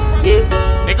presents. Yeah.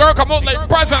 The girl come out like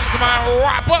presents, man.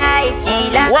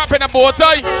 Rapping a bow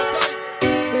tie.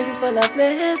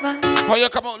 How you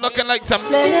come out looking like some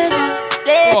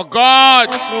oh God.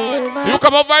 You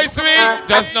come out very sweet.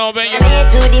 Just know when you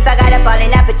too deep, I got a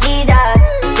falling out for Jesus.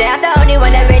 Say I'm the only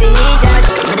one that really needs it.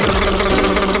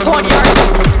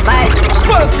 My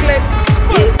Fullklipp.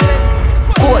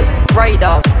 Cool, right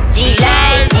up.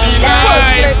 G-Line.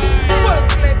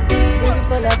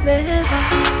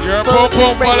 You're a boom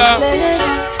boom fuller.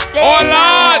 Oh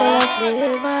Lord.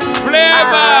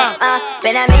 Flavor.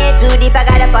 When I'm in too deep, I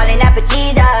got a falling out for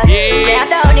Jesus. Say I'm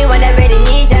the only one that really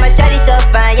needs it. My shawty so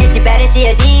fine, yeah, she better, she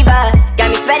a diva.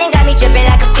 Got me sweating, got me tripping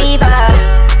like a fever.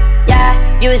 Yeah,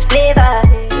 you was flavor.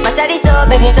 My shawty so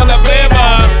bad, she so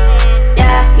flavor.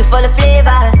 Yeah, you full of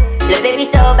flavor. Little baby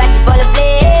so bad, she full of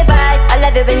flavors. I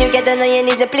love it when you get down on your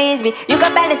knees to please me. You can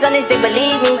balance on this thing,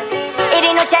 believe me. It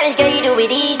ain't no challenge, girl, you do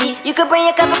it easy. You could bring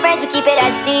a couple friends, but keep it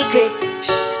as a secret.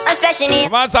 I'm splashing it.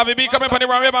 Come on, Savvy B, coming from the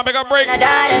runway, man. Make a break. We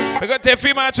got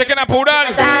Tiffy, man, chicken and Poodle.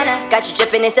 Got you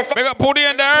dripping, it's a Make a Poodle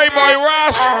in there, boy,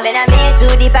 Rush. When I'm in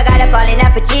too deep, I got a falling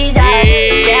out for Jesus.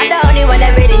 Say I'm the only one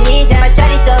that really needs it. My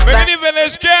shawty so fine. Ready the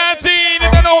village canteen,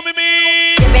 you don't know what me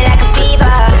mean. Dripping like a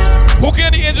fever. Who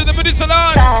can the angels of the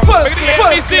salon? Make the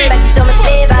NBC.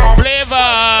 Flavor.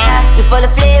 You full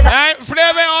of flavor.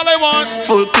 Flavor all I want.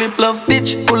 Fullklipp love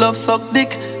bitch, pull up suck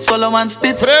dick, swallow and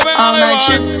spit. Flavor all night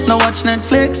shit, no watch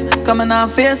Netflix. Come in our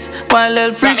face, while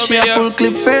little freak, she a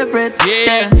Fullklipp favorite.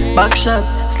 Yeah, back shot,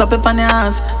 slap it on your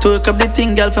ass. Twerk up the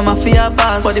thing, girl, for my fear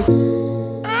boss. But if you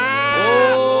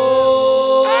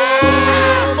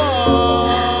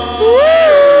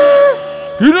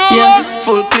know yeah,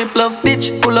 Fullklipp love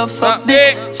bitch, pull up suck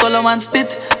dick, swallow and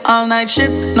spit. All night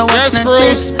shit, no watch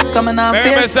Netflix. Come in our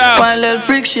face, while little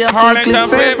freak, she a Fullklipp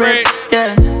favorite.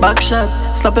 Yeah, back shot,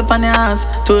 slap it on your ass.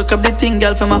 Twerk up the thing,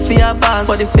 girl, for my fear boss.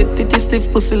 Body fit, titty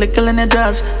stiff, pussy little in the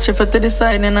trash. Shift it to the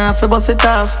side and half a bust it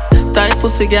off. Tight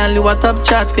pussy, girl, you a top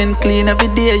chat. Skin clean every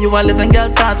day, you a living girl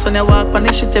thoughts. When you walk on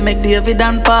the shit, you make the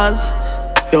evident pause.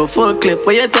 Yo, Fullklipp,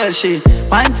 what you tell she?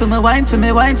 Wine for me, wine for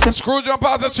me, wine for me. Screw jump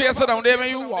out the chaser down there, man.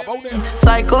 You walk out there.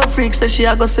 Psycho freaks that she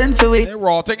a go send for we. They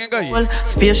raw thing and go here.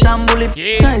 Space and bully,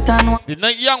 tight and one. The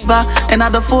night young.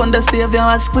 Another phone that save you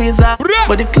and squeeze her.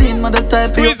 But the clean mother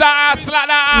type. Squeeze that ass, slap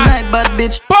that ass. Night bad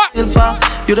bitch. Feel far,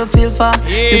 you don't feel far,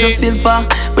 you don't feel far.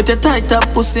 With your tight up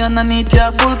pussy underneath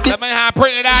your Fullklipp. Let me have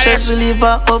pretty that. Stress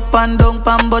reliever up and down,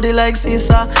 pan body like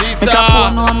Caesar. Make a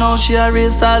porno now, she a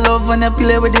race her love when you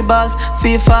play with the bars.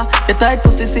 FIFA, your tight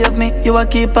pussy save me, you a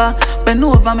keeper. Bend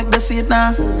over, make the seat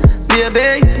now.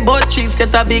 baby. Both cheeks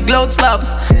get a big load slap.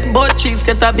 Both cheeks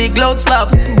get a big load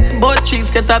slap. Both cheeks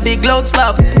get a big load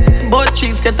slap. Both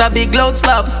cheeks get a big load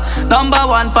slap. Number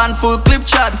one pan full clip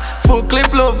chat. Full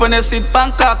clip love when you sit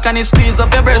Bangkok and you squeeze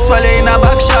up your breast while you in a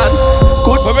back shot.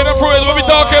 Good. What we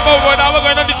talking about right now? We're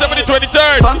going on December the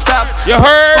 23rd. You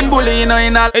heard?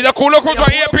 It's a cool look for 8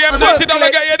 p.m. Sit down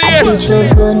and get your day.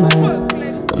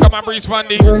 Come on, Breeze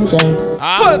Fundy. Hold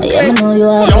on. Say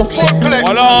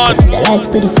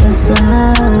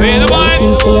the one.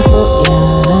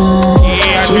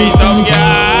 Yeah, Breeze some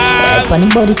girl. Funny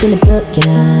body till it broke,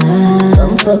 yeah.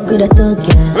 Come fuck with a talk,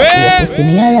 yeah. Yeah, pussy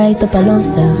me alright up a love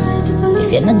song.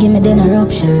 If you not give me then a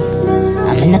option,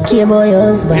 I'm in a care boy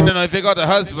husband. I don't know if you got a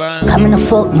husband. Come in a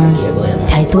fuck man.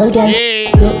 Tight old girl,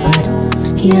 broke bad.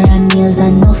 Hair and nails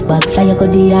and enough bag. Fly you go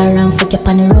the air and fuck up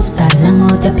on the rough side. Long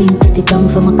out your pink pretty tongue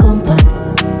for my compound.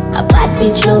 A bad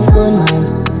bitch love good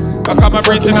man. Come and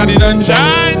breathe in the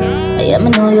sunshine. Yeah,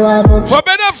 me know you have options. What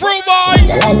better fruit boy?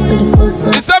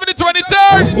 December the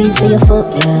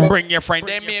 23rd. Bring your friend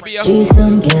in, maybe. Right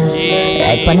on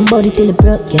the body till it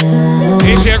broke, yeah.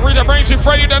 Hey, she agreed to bring she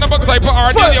Friday down the book like for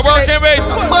our deal. You're working with.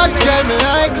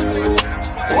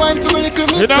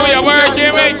 You know you're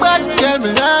working with.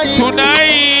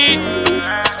 Tonight.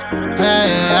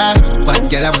 Bad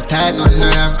girl, I'm tight, no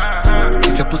wrong.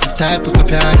 If your pussy tight, put up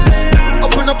your hand.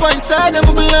 Open up inside, I'm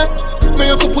a belong. Me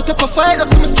have to put up a fight, look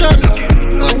to me strong.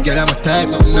 Bad girl, I'm a type,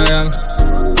 nothing wrong.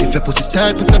 If your pussy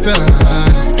tight, put up your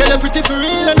hand. Girl, you're pretty for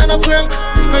real and I'm a prank.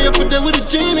 And you're for there with the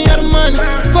Jimmy and the money.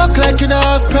 Fuck like you don't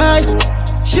have pride.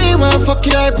 She want fuck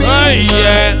you like me.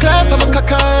 Climb on my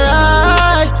cock and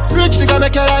ride. Rich nigga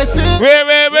make your life feel.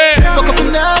 Wait. Fuck up a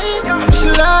night,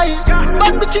 she lying.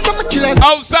 Bad bitches, I'm a killer.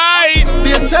 Outside. Be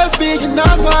yourself, be you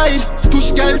not fight.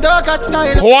 Push girl, dog, got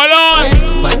style. Hold on.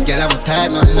 Bad girl, I'm a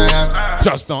type, nothing wrong.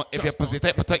 Just don't, if your pussy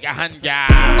tight, put your hand,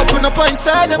 yeah. Open up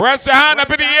inside. Rest your hand up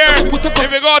in the air.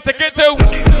 If you go, take it too.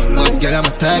 Bad girl, I'm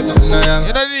a type, nothing wrong.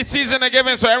 You know this season of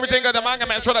giving, so everything got the man,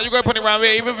 make sure that you go put it around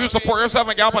way. Even if you support yourself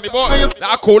and get up on the board,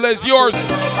 that cola is yours.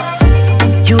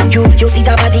 You see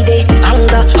that body there,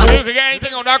 anger. You can get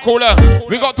anything on that cooler.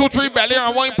 We got 2-3 belly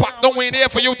and 1 pack. Don't win here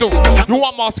for you two. You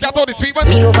want Moscato, the sweet one?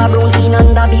 Me love a brown skin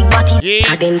and a big body.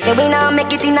 Yeah. Them say we not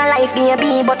make it in a life,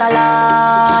 baby, but a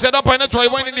lot. Set up in the dry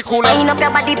wine in the cooler. Line up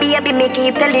your body, baby, me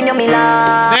keep telling you me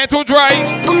love. They're too dry.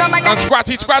 And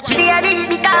scratchy. Baby,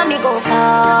 because me go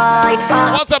fight.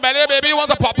 What's a belly, baby?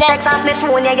 Want a pop up? Text off me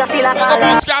phone, yeah, you still a call.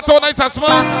 Moscato, nice and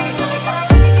small.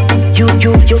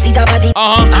 You see that body?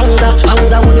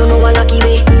 Anger, when you know a lucky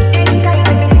way.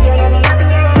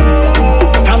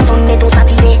 From Sunday to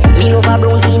Saturday, me love a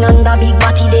brown skin and a big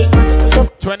body day.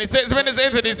 26 minutes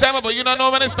into December, but you don't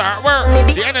know when it start work.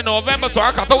 The end of November, so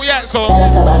I can't tell yet, so.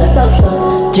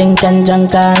 Drink and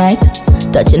drunk all night.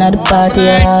 Touching at the party,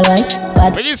 alright.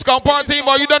 When you scum party,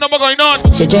 boy, you don't know what's going on.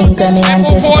 She drink and me and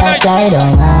taste like I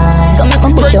don't mind. Come make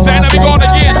my put you on flight.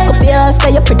 Tuck up your ass,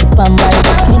 cause you're pretty pan right.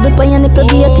 Nibble pa your nipple,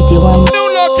 be a titty one. New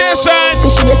location.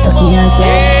 Cause she just sucky and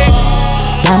sweat.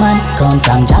 Yeah man, come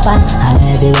from Japan. And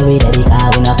everywhere we ready,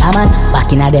 cause we no common.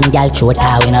 Back in a them gal throat,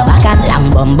 cause we no backan.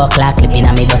 Long bumbo clock, clipping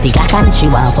a me dirty glackan. She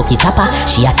want fucky chopper,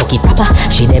 she a sucky proper.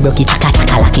 She de brookie chaka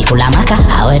lucky full of maca.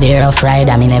 How a day rough ride,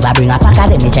 I me never bring a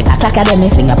packer. Then me check a clacker, then me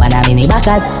fling up on a mini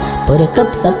backers. Put the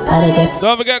cups up, how to get.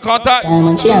 Don't forget contact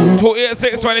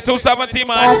 286-2270,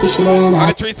 man. On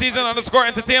the 3 season _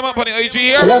 entertainment on the IG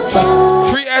here.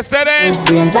 3S7.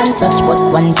 Brains and such, but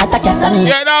one shot a cast on me.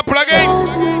 Yeah, now plug in.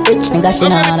 Rich nigga, she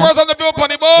the first on the bill on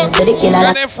the board.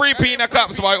 Get them free peanut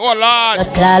cups, boy. Oh lord.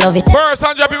 First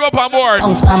 100 people on board.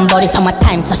 Spam body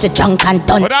summertime, such a drunk and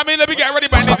done. But that means let me get ready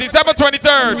by December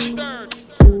 23rd.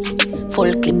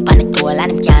 Fullklipp on the toll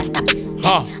and them can't stop.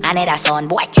 Another son,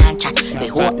 boy can't chat. We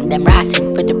holding them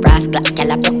racing with the brass clock.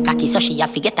 Girl a broke cocky, so she a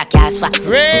forget a cast fat.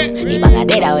 The bang a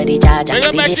dead with the charger.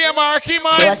 You make him Marky,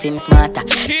 man. Close him smarter.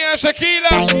 Kia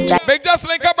Shaquilla. Big Just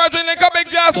link up,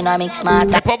 Big Just. You know make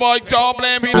smarter. People boy, don't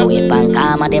blame me. I wait bank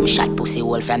arm and them shot pussy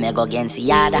hole from me go against the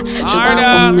yard. She want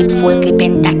fuck with Fullklipp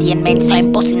entertainment, so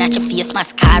I'm busting at your face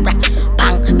mascara.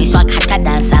 Bang, me swag hotter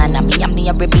dance and me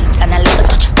every beats and a little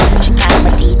touch. She call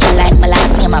me teacher like my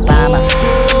last name Obama.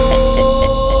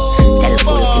 Tell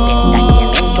Fullklipp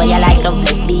entertainment where you like love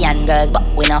lesbian girls, but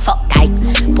we not fuck tight.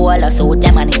 Pull us out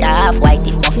them and it half white.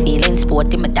 If my feelings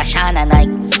sporty, me dash on a night.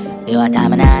 You what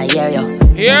time and I hear you.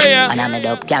 Hear ya. And I'm a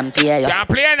dub can't play you. Can't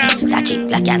play now. That chick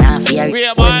like you not fear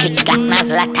you. Click clack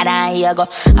nozzle later than here go.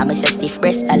 I'm a stiff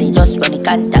breast, Ali just run the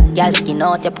contact. Girl skin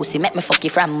out your pussy, make me fuck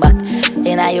you from back.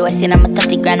 In a US, I'm a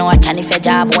 30 grand watch. And if your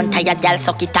job won't tired, girl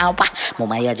suck it out.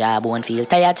 Mama, your job won't feel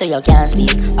tired so you can't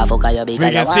speak. I fuck you big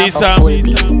and you want fuck full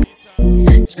team.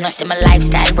 You know see my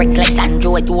lifestyle reckless and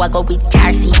joy. Do I go with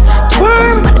car seat?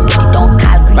 Firm. Don't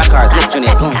call green. Backers, lecture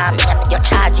your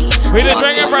charge. We the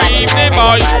drinking for evening,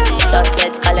 boy. Don't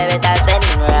set color with us and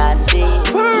Rossi.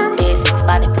 Basics,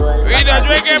 panitool. We the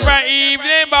drinking for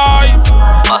evening, boy.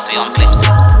 Must be on clips.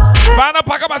 Find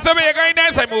pack up myself, you're going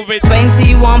dance, I move it.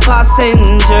 21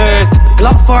 passengers,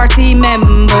 Glock 40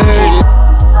 members.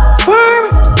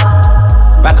 Firm.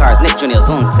 Backers, Nick Jr.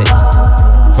 Zone 6.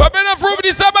 Forbidden Fruit,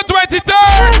 December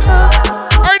 23rd.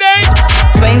 Are they?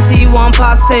 21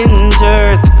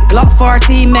 passengers, Glock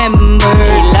 40 members.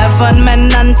 11 men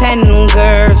and 10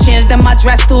 girls. Change them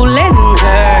address to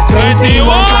lenders. 21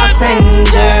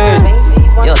 passengers.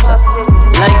 Yo,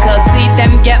 like I see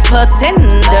them get put in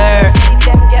there.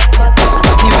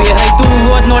 Anyway, I do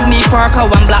road, no need for a cow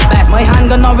and black best. My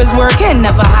handgun always working,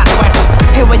 never hot west.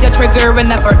 Hey, with your trigger and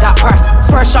never that press.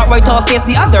 First shot right off face,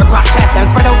 the other crack chest. And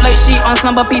spread out like sheet on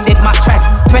slumber P did mattress.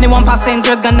 21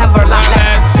 passengers gonna never lack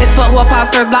less. 6 foot who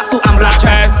pastors, black suit and black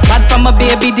dress. Bad from a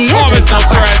baby, the edges not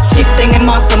press. Shifting in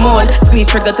monster mode. Squeeze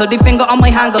trigger till the finger on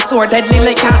my hand go sore. Deadly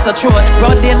like cancer throat.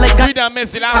 Broad day like gun.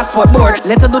 Passport board.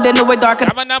 Little do they know it dark.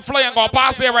 I'm not flying, go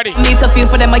past there already. Need to feel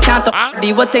for them, I can't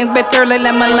do what things better like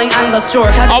lemon like anger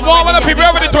short. I want one of the people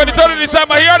over the 23rd of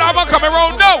December here, and I'm coming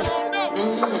around now.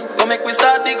 Don't make me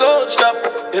start the gold shop.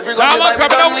 Every I'm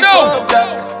coming around now.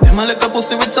 Them a little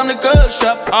pussy with some girl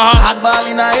shop. Hot ball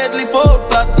in a headly fold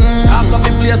plot. How come me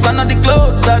place under the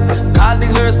clothes that? Call the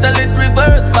hearse, tell it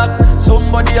reverse back.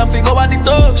 Somebody a figure at the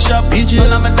talk shop.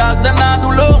 All of my dogs, them not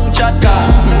do long chat.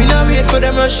 We not wait for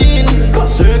the machine.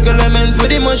 Circle elements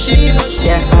with the machine.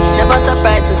 Yeah, never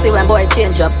surprised to see when boy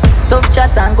change up. Tough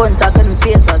chat and gun talk couldn't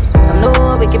face us. I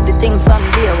know we keep the thing from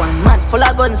day one. Man, full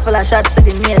of guns, full of shots to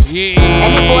the nation.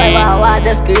 Any boy wow,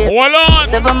 just great.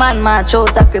 7 man march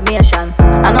out a cremation.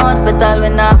 I know hospital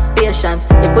with enough patience.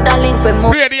 You coulda link with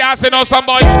more. Play the ass in some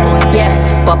boy.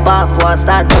 Yeah, pop off for a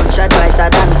start gunshot brighter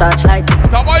than touch light.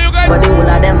 Stop all you guys. But the whole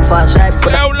of them fast right.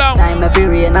 Put time every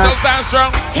rain now. Stand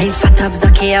strong. Hey, fat ups the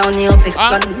key on the up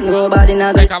gun. Nobody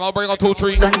not gonna come. I'll bring out 2,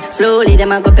 3. Slowly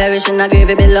them a go perish in a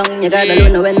grave belong. You gotta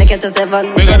know when we catch a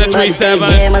 7. We got a 3-7.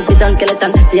 Yeah, must be done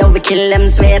skeleton. See how we kill them.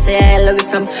 Swear say hell we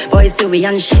from. Boys see we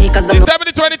and shake cause I'm December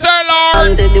 23rd,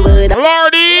 Lord.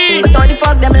 Lordy. But all the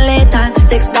fuck them later.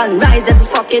 6 done rise every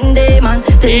fucking day, man.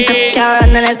 Think up car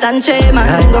and less than 3,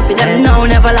 man. Go for them now,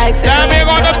 never like fair. Damn, we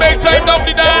gonna make time up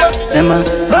the dance. Them a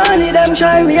bunny, them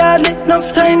try we hardly.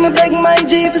 Enough time, I beg my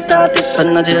G for start it. But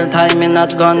no jail time, me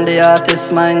not gone. The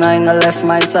artist, my 9, I left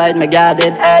my side, me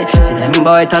guarded. Hey, see them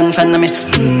boy turn friend of me.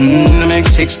 Make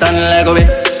 6 ton leg away.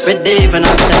 With deep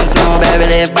enough sense, no baby,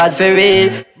 live bad for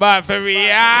real. Bad for real.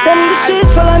 Them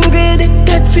deceitful and greedy.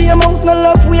 Get for your mouth, no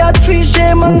love. We had free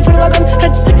shame and full of gun.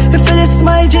 Head sick, we feel this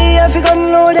my G. Every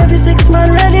gun load, every 6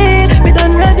 man ready. We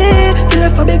done ready. We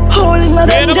left a big hole in my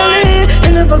jelly.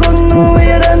 You never gonna know where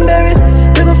you done buried.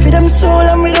 We go feed them soul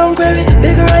and we don't query.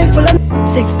 Big rifle and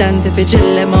 6 dance if you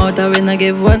chill them out, I win, I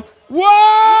give one. Whoa!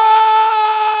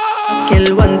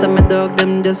 Kill once and my dog,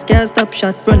 them just can't stop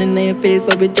shot. Running in your face,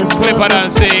 but we just flip it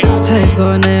and sing. Life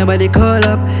gone everybody call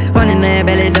up. One in their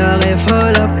belly, dog, I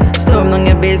fall up. Storm on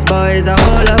your base, boys, I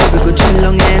hold up. We go chill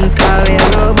long ends, car, we a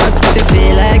robot. If you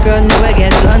feel like run, we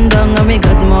get gunned down. And we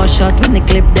got more shot when they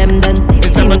clip them done.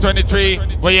 December 23,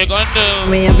 what you gonna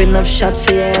do? We have enough shot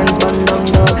for your hands, bun down,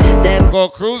 dog. Them go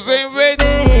cruising with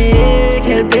me.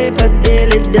 Kill paper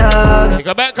daily, dog.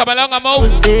 You come along, I'm out.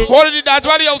 Hold it that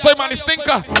valley outside, man, the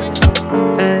stinker.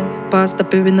 Pass the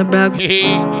pib in the bag.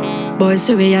 Boys,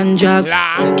 we and drag.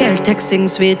 Girl texting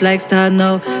sweet like star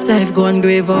now. Life gone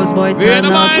grave house, boy, turn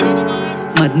out.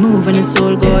 Mad move and the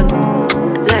soul gone.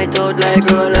 Light out like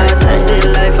rollers. I see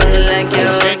life on the length,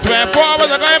 yo. 24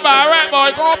 hours are going by, right,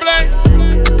 boy? Go play.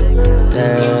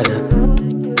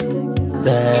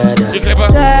 You clipper.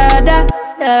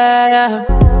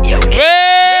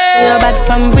 You're bad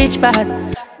from which part?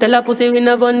 Tell a pussy we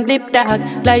no gun dip dog.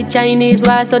 Like Chinese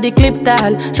war so the clip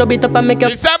tall. Show it up and make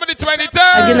up. December the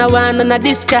 23rd. You know one on a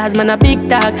disguise, man a big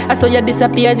dog. I saw you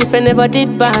disappear as if I never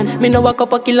did ban. Me no walk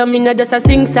up a kilo, me no just a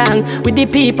sing song. With the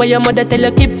people your mother tell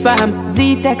you keep fam.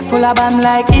 Z-Tech full of bam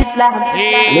like Islam.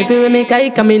 And if you make I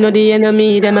come, me know the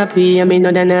enemy. Them a play and me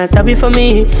know they not sorry for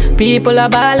me. People a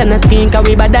ball and a skin. Cause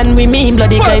we bad than we mean.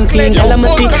 Bloody crime scene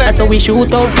calamity. I saw we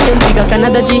shoot out plane. Figure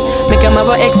Canada G. Make them have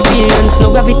a experience,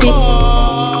 no gravity.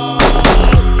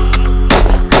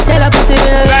 Tell a pussy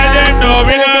let them know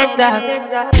we don't.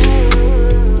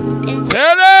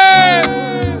 Tell them.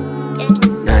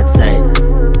 Not side.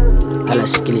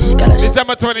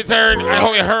 December 23rd, I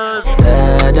hope you heard.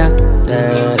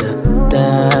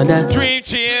 Dream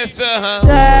Chaser, a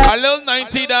little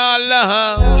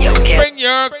 $90. Bring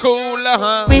your your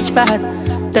cooler. Which part?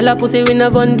 Tell a pussy we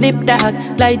never dip dog.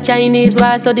 Like Chinese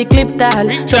war, so the clip tall.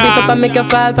 Show it up and make you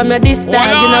fall from your disc dog.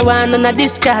 You know one on a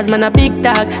disguise, man a big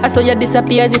dog. I saw you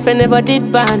disappear as if I never did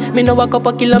ban. Me no walk up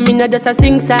a kilo, me no just a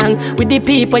sing song. With the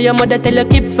people your mother tell you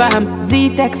keep fam.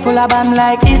 Z-Tech full of bam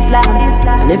like Islam.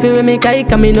 And if you make a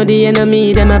hike, me know the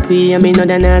enemy. Them a pray and me know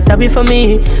they not sorry for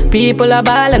me. People a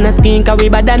ball and a screen, cause we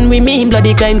bad than we mean.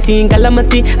 Bloody crime scene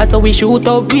calamity. I saw we shoot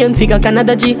out brain figure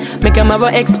Canada G. Make them have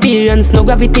a experience, no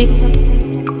gravity.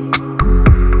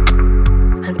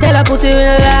 Tell a pussy we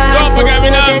no laugh. Don't forget me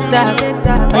now.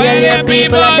 All your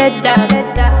people are dead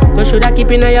dog. You shoulda keep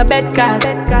in your bed cause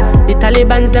the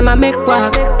Talibans them a make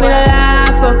quack. We no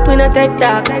laugh, we no take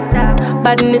talk.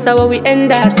 Badness is how we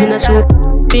end us. We no shoot,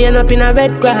 we end up in a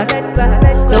red grass.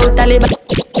 No Taliban.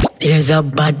 There's a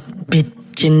bad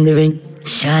bitch in the ring,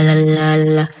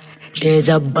 sha-la-la-la. There's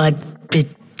a bad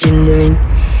bitch in the ring,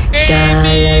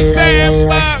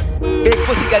 sha-la-la-la. Big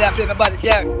pussy girl that play my body,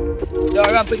 yeah. You're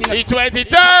ramping in the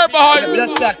 23rd, boy.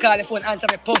 Blood clot call the phone, answer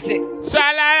me pussy.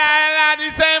 Sha-la-la-la,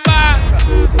 December.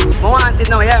 I want it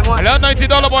now, yeah, man. Hello,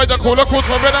 $90 boy, the cooler cruise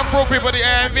for bread and fruit people, the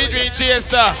AMV Dream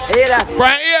Chaser. Hear that?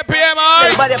 From 8 p.m. on.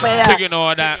 Everybody up here. So you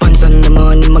know that. Once on the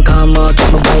morning, my car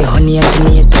market, my buy honey and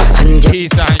tomato.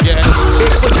 Peace and yeah.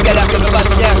 Big pussy girl that play my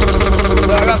body, yeah.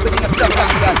 You're ramping in the stuff,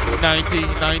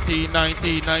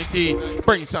 90.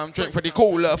 Bring some drink for the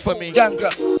cooler for me. Jungle.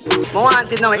 I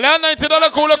want it now. Hello,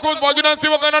 $90 cooler cruise, boy. You don't see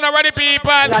what's going on already, people.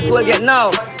 That's what we get now.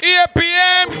 8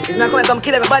 p.m. It's not going to come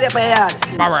kill everybody up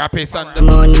here. Barra piss on the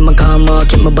morning, my car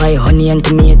market, my buy honey and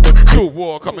tomato. 2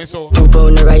 war coming so. 2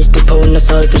 pound of rice, 2 pound of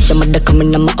saltfish. I'm at the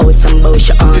coming in my house and bow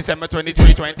shit on. December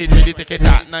 23, 23, the ticket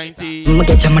at 90. I'ma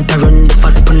get them at the run the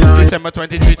fat banana. December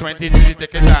 23, 23, the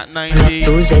ticket at 90.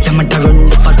 So say them at the run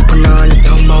the fat banana.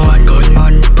 Number 1 gold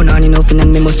man. Banana enough in a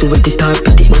memo so with the tar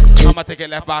pretty but you. I'ma take it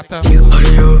left batter. You are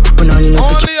you. Banana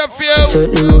enough only a few.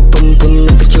 Certain road boom boom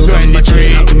enough for you.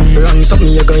 23. Run something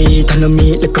you go eat and a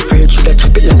meat like a freak. Shoulda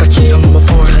chop it like a cheese. I'm a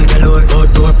 4 galore.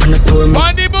 Outdoor pan a tour.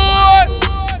 Money boy.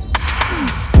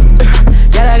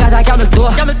 Girl, I got a camel toe.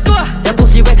 The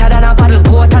pussy wetter than a paddle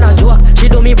boat and a joke. She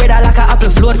do me brother like a apple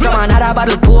float from another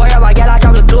bottle pour. Yeah, but girl, I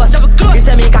travel close. You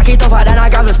say me cocky tougher than a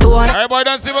gravel stone. Everybody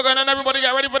don't see what's going on. Everybody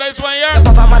get ready for this one, yeah?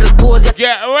 The papa model pose.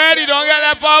 Get ready, don't get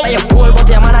left out. You cool, but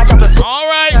your man a chopper.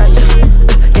 Alright.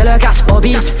 Girl, you catch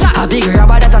obese. A big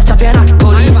rubber that a strap you not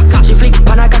police. She flick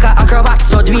pan a caca acrobat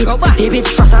so do it. The bitch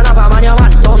fast and up a man you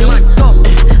want tummy.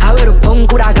 I wear the punk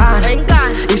coulda gone.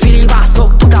 If you leave her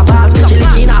suck put a balls. She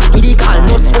licking off me the call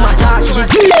nuts for my charge. She's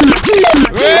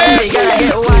Hey, girl, I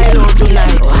get wild out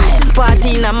tonight.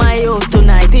 Party in my house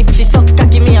tonight. If she suck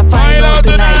cocky, me a find out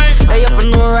tonight. I have to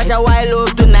know Roger wild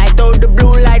out tonight. Out the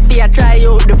blue light, they a try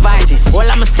out the vices. All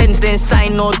I'm a sense then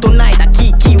sign out tonight. A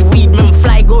kiki weed, me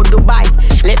fly go Dubai.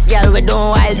 Left girl we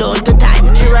don't wild out to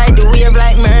time. She ride the wave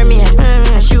like mermaid.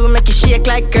 She will make it shake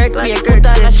like Kurt. We a Kurt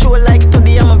on a show like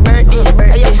today I'm a birthday.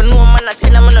 I have to know man a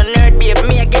sin, I'm a nerd babe.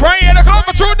 Me a get right here the club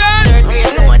for true dance. Third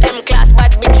grade, know them class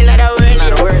bad bitch in the world.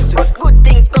 Not the worst way. Good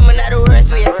things coming out the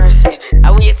worst ways. I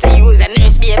wait to use a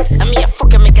nurse babes. And me a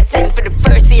fucker make a send for the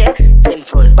first year.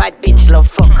 Sinful, bad bitch love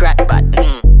fuck rat bad.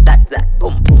 That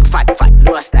boom boom fat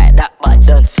lost like that bad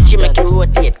dance. She make you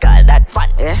rotate call that fun.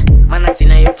 Yeah, man I seen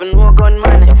her if you know gun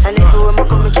man. And if you want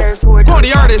come carry forward. Go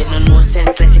the artist. You know no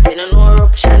senseless if you know no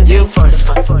options. You fall.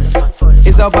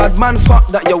 It's a bad man fuck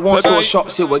that you want so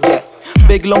shots you will get.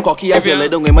 Big long cocky as you lay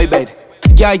down in my bed.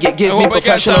 Yeah, give me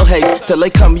professional haze. Till I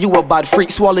come, you a bad freak,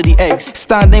 swallow the eggs.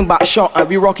 Standing back shot and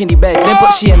we rocking the bed. Then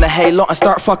put she in the halo and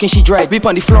start fucking she dread. We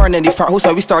on the floor and in the front house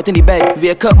and we start in the bed. We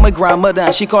a cut my grandmother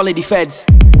and she call it the feds.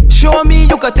 Show me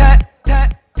you got tat.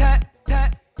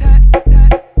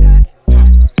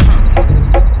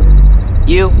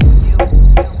 You,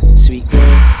 sweet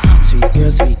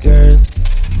girl.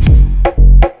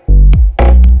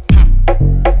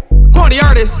 Go the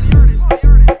artist.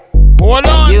 Hold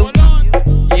on. You.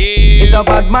 It's a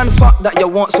bad man fuck that you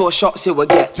want so shots you will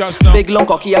get. Big long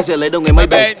cocky as you lay down in my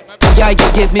bed. Yeah,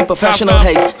 give me professional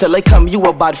haze. Till I come, you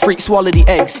a bad freak, swallow the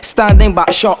eggs. Standing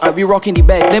back shot and we rocking the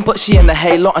bed. Then put she in the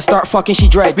halo and start fucking she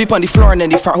dread. We on the floor and in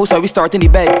the front house and we start in the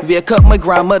bed. We a cut my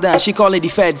grandmother and she call it the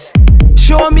feds.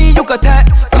 Show me you got that.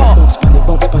 Call. Bounce pan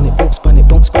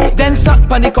it. Then suck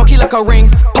pan it cocky like a ring.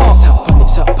 Pause.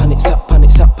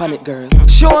 Suck pan it, girl.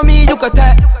 Show me you got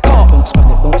that. Call. Bounce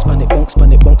pan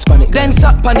it. Then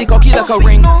suck pan it cocky like a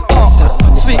ring.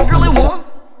 Pause. Sweet girl,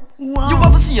 you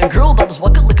ever see a girl that is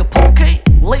walking like a poke?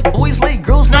 Late boys, late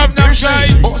girls, like their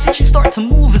shit. But since she start to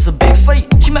move, it's a big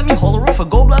fight. She met me holler off a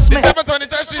go bless me.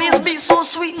 These beats so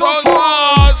sweet, no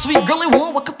flaws. Sweet girl,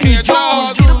 won't walk up in your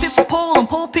jaws. Get a bit for pole and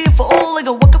pole pay for all. Like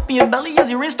a walk up in your belly as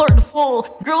your race start to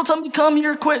fall. Girl, tell me come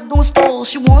here quick, don't stall.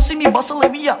 She wanna see me bustle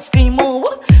like we out, scream on.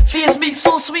 What? Face be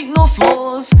so sweet, no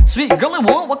flaws. Sweet girl, I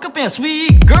won't walk up and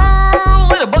sweet girl.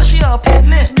 With a butt, she a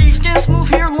picnic. Skin smooth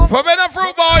here, long. Forbidden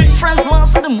fruit boy. Friends want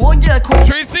so them more get quick.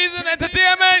 3 season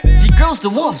entertainment. The girls the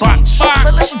one back shots. I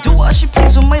let she do what she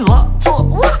please with my laptop.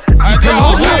 What? The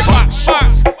girls the one back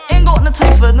shots. Ain't got no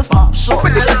time for the slap shots.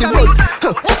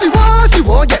 What she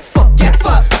want, get fucked, get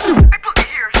fucked.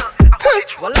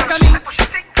 Well, like I mean.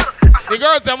 The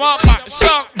girls that want back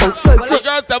shot. The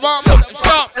girls that want back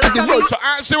shot. So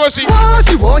ask she what she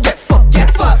want, get fucked,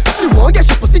 get fucked. She want, get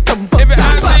she pussy thump up. If it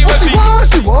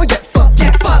ask she want, get fucked,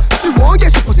 get fucked. She want,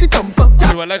 get she pussy thump up.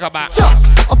 She will like a back.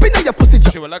 Up in your pussy.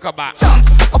 She will like a back.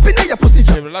 Up in your pussy.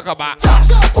 She will like a back.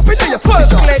 Up in your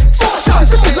pussy.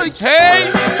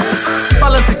 Hey.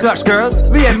 Balance the clutch, girl.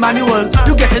 Me and Manuel.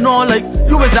 You getting on like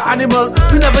you was an animal.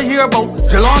 You never hear about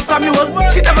Jalon Samuel.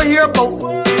 She never hear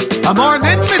about. I'm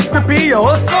morning, Miss Pippi,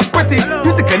 you're so pretty.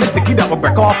 You the kind of ticky that will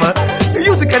break off her.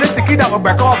 You the kind of ticky that will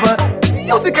break off her.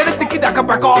 You the kind of ticky that can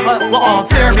break off her. Well, all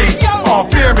fear me, all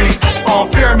fear me, all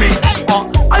fear me.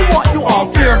 I want you all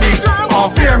fear me, all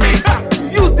fear me.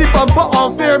 Use the bumper,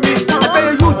 all fear me. I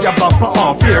tell you use your bumper,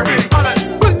 all fear me.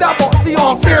 Bring that boxy,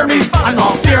 all fear me, and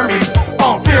all fear me,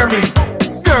 all fear me.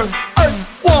 Girl, I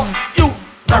want you.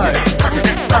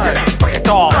 Break it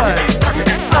off.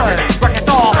 Break it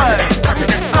off.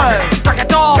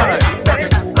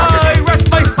 I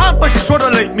rest my hand, but she shoulder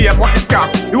like me and want this car.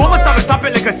 You almost have to tap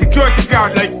it like a security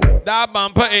guard, like that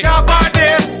bumper it.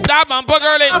 That bumper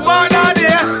girl it.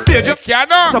 You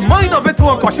cannot. The mind of it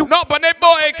won't cost you. No, but they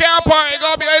boy it can't part. It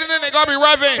gotta be editing. It gotta be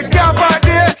revving. Can't part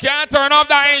there. Can't turn off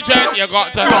that engine. You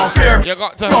got to. You all fear me. You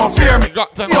got to. You all fear me. You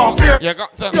got to. You all fear. You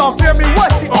got to. You all fear me.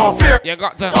 What? She all fear. You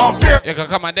got to. All fear. You can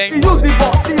come and ding. Use the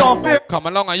box. She all fear. Come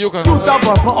along and you can use that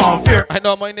bumper. All fear. I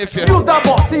know my nephew. Use that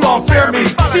box. She all fear me.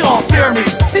 She all fear me.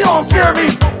 She all fear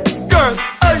me. Girl,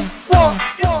 I want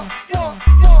you.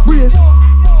 Brace.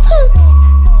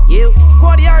 You.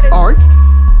 Go the artist. Alright.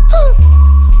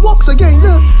 Walks again,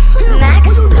 yeah.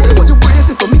 What you brace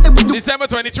it for me? December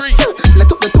 23.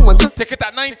 Let up the two and take it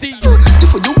at 90.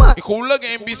 If you mad, you cool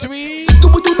again, be sweet.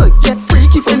 Do what you like, get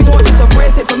freaky for me. Want you to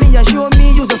brace it for me and show me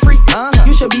you's a freak.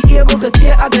 You should be able to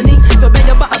tear agony. So bend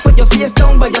your back and put your face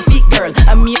down by your feet, girl,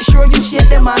 and make sure you shake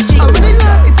them ass cheeks. I really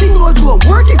like it, thing what you are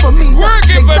working for me. Work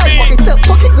it for me. Walk it up,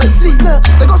 pocket like Z.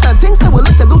 They got some things that will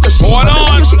let you do the shit. Hold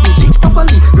on. You shake the cheeks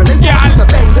properly. Girl, they want you to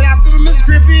bang. After the Miss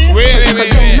Grippy. Wait.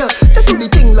 Just do the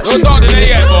thing like don't talk to them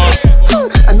yet, boy.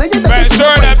 And now you're make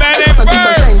sure that man is first.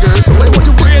 So I want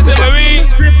you brace it for me.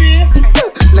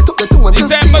 Let up the two and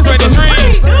December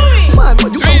 23. Man,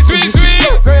 when you Sweet.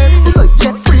 Look,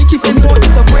 get freaky for me. Want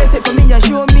you to brace it for me and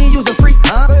show me you's a freak.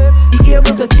 Be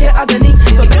able to tear agony.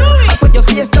 So I put your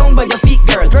face down by your feet,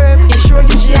 girl. Make sure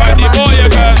you shake them ass.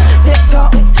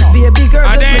 TikTok, be a big girl,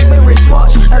 just make my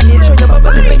wristwatch. And make sure you're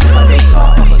bubbling when you on this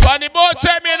car. Funny boy,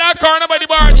 check me in that corner by the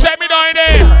bar. Check me down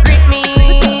there. Grip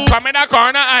me. Come in that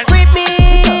corner and grip me.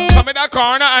 Come in that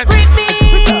corner and grip me.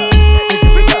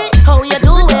 How you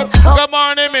do it? Good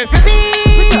morning, miss.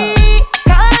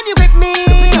 Can you grip me?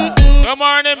 Good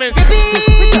morning, miss.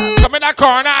 Come in that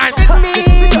corner and grip me.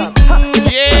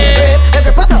 Yeah. You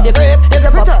grip up, you grip, you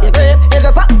grip up, you grip, you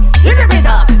grip up. You grip it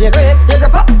up, you grip, you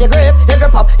grip up, you grip, you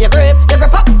grip up, you grip, you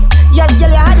grip up. Yes, girl,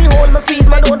 you had the hold me, squeeze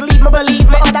me, don't leave me, believe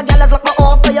me. Other girls lock me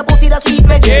off for your pussy, that's sweet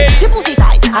me. Yeah. Your pussy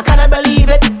tight, I cannot believe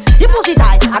it. Your pussy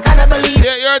tight, I cannot believe it.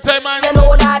 Yeah, you're a time man. You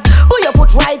know that. Put your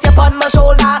foot right upon my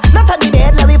shoulder. Not on the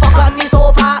bed, let me fuck on the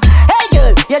sofa. Hey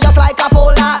girl, you're just like a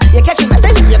folder. You catch the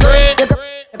message, you grip, you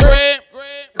grip,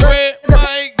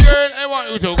 my girl, I want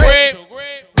you to grip.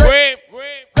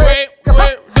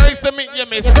 Nice to meet you,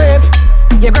 miss.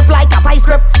 You grip like a vice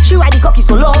grip. She ride the cocky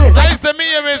so long, it's nice to meet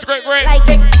you, miss Grip. Like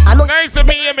it. Nice to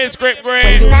meet you, miss Grip.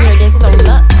 When you hear this song,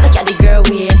 look at the girl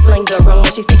we sling the wrong.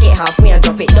 When she stick it halfway and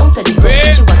drop it down to the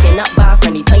ground. She walking up bar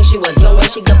from the time she was young. When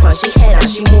she go punch she head and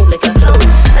she move like a clown.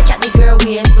 Look at the girl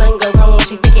we sling the wrong. When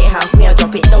she stick it halfway and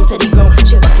drop it down to the ground.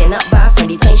 She walking up bar from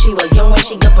the time she was young. When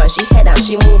she go punch she head and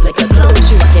she move like a clown.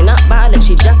 She walking up bar like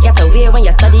she just get away. When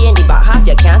you're studying the back half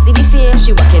you can't see the fear.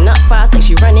 She walking up fast like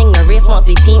she running a race. Once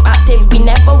the team active we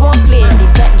never won't play. The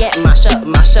set get mash up.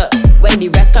 When the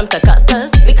rest come to cut stars,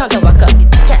 we come to walk up.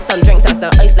 Get some drinks and some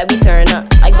ice like we turn up.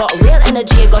 I got real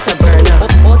energy, got to burn up.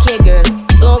 Okay girl,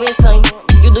 don't waste time.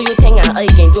 You do your thing and I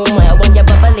can do my. When you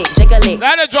bubble it, jiggle it.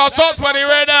 Let it draw shots for the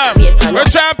radar. We're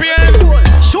champion.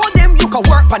 Show them you can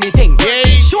work on the thing.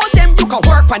 Show them you can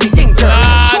work on the thing, girl.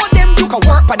 Show them you can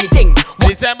work on the thing.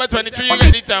 December 23, you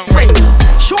get it down.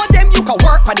 Show them you can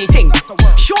work on the thing.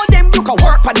 Show them you can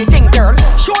work on the thing, girl.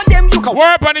 Show them you can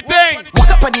work on the thing.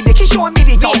 What up? on the dick, he showing me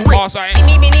the tongue ring.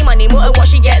 Mini money, more what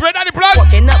she get. Red on the plug.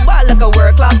 Walking up bar like a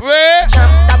world class. Champ,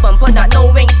 that bumper, that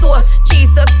no wing so.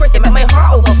 Jesus Christ, it make my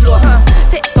heart overflow, huh?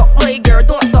 TikTok, my girl,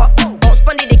 don't stop. Bounce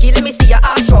on the dicky, let me see your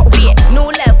ass drop. Wait, new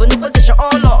level, new position,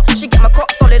 all out. She get my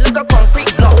cock solid like a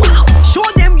concrete block. Show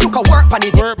them you can work on the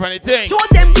thing. Work on the thing. Show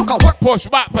them you can work. Push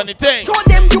back on the thing. Show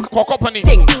them you can cock up on the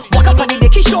thing. Walk up on the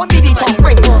dicky, show me the tongue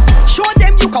ring. Show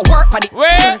them you can work on the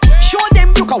where? Show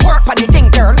them you can work on the thing,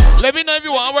 girl. Let me know if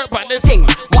you want to work on this thing.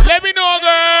 Let me know,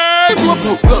 girl.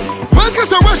 Welcome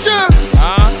to Russia.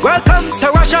 Welcome to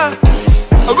Russia.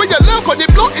 And when you love on the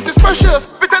blow, it is pressure.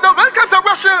 We said, welcome to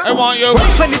Russia. I want you.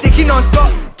 Wipe on the dicky non-stop.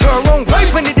 Turn around,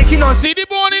 wipe on the dicky non-stop. See the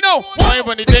bone, no? Wipe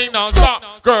on the thing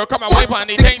non-stop. Girl, come on, wipe on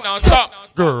the thing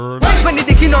non-stop. Girl. Wipe on the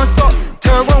dicky non-stop.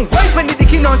 Turn around, wipe on the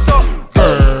dicky non-stop.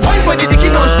 Girl. Wipe on the dicky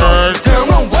non-stop. Turn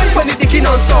around, wipe on the dicky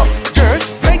non-stop. Girl,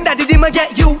 bring that diddy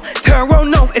get you. Turn around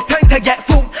now, it's time to get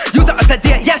food. Use it as a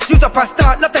date, yes, use it for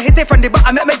start. Love to hit it from the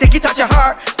bottom, make the dicky touch your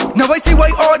heart. Now I see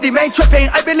why all the men tripping.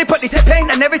 I really put the tip in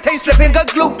and everything slipping.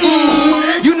 Got glue,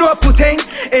 you know Putin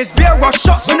is beer rush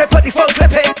shots when they put the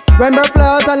Fullklipp in. When bird fly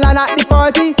out and land at the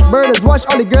party, birders watch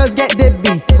all the girls get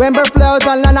dibby. When bird fly out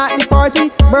and land at the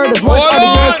party, birders watch all the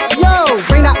girls. Yo,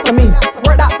 bring that for me,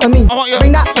 work that for me,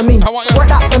 bring that for me, work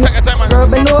that for me. Girl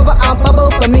bend over and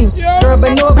bubble for me, girl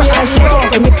bend over and shake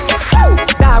it for me.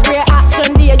 That rare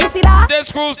action day, you see that? Dead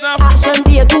screws now. Action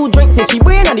day, 2 drinks and she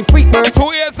brain on the freak burst.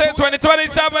 2 years in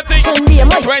 2017. Action day,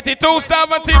 my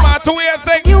 22-17, my 2 years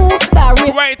in. You, that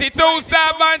rare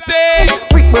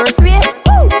 22-17. freak burst, wait.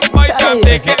 My time,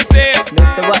 take it, stay.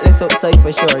 Mr. Watley's outside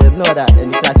for sure, you know that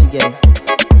in the clutch again.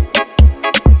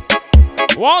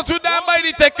 Once you done by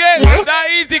the ticket, that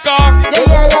easy car.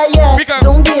 Yeah. Because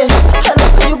don't be it. I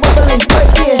like how you bubbling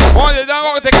right there. Once you done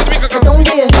by the ticket, because don't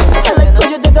be it. I like how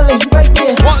you jiggling right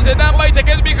there. Once you done by the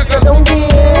ticket, because don't be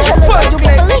it. I like how you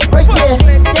bubbling right there.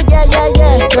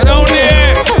 Yeah. Don't be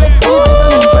it. I like how you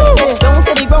jiggling right there. Don't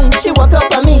get it wrong, she walk up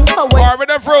on me. With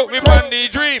the fruit, we run the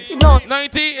dream.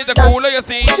 90 is the cooler you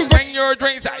see. Bring your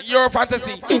drinks at your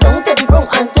fantasy. She don't get it wrong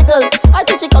and jiggle. I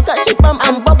think she cock up, she bum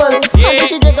and bubble. I think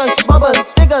she jiggle, bubble,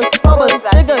 jiggle, bubble,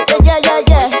 jiggle. Yeah.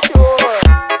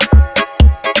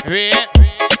 Yeah.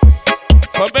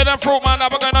 Forbidden fruit, man.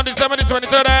 I'm going on December the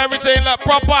 23rd. Everything like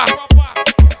proper.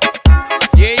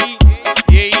 Yeah.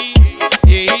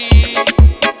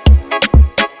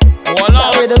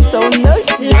 That rhythm so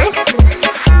nice, yeah.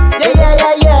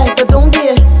 The don't be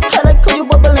it. I like how you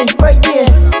bubbling right there.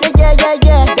 Yeah.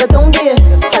 The don't be it.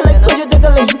 I like how you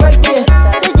jiggling right there.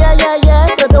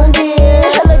 Yeah. The don't be it.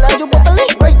 I like how you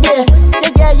bubbling right there.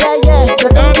 Yeah. The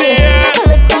don't be it. I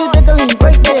like how you jiggling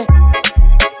right there.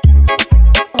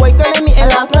 White girl in me in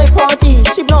last night party.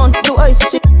 She blonde, blue eyes.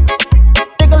 She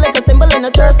jiggle like a symbol in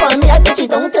a church for me. I think she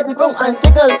don't get me wrong and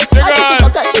jiggle. I think she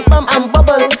cock up, she bum and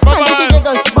bubble. I think she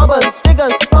jiggle, bubble,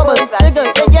 jiggle, bubble, jiggle.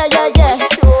 Yeah.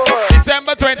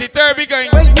 December 23rd, we going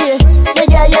right there.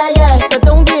 Yeah. The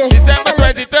don't be it. December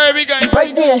 23rd, we going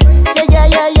right there.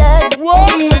 Yeah.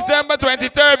 What? December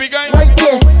 23rd, we going right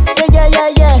there.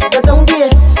 Yeah. The don't be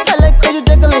it. I like how you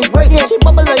jiggling right there. She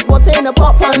bubble like water in a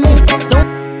pot on me.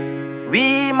 Don't.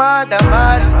 We more than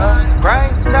bad,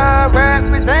 crime star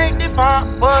represent the fat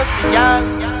pussy, y'all.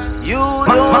 You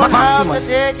don't have to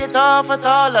take it off at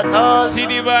all.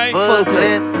 CD by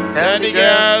Fullklipp, tell the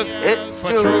girls it's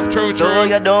true. So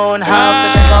you don't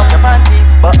have to take off your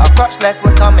panty, but a crotchless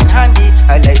would come in handy.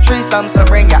 I like threesome, so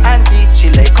bring your auntie. She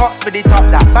like cocks with the top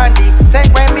that bandy. Say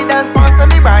when me dance, sponsor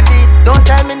me brandy. Don't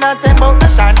tell me nothing about no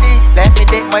shandy. Let me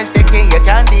take my stick in your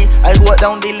candy. I go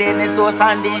down the lane, it's so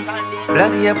sandy.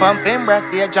 Bloody a pumping, breast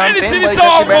they a jumping. Boy,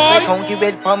 dirty breast like honky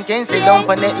with pumpkin. Sit down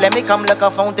on it, let me come like a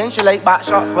fountain. She like back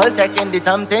shots, well taking the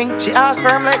thumb thing. She ass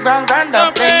firm like grand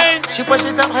dumpling. She push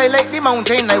it up high like the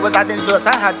mountain. I was adding sauce,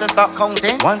 I had to stop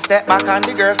counting. One step back and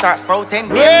the girl starts sprouting.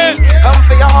 Baby, come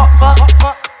for your hot fuck.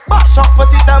 Back shot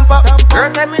pussy temper.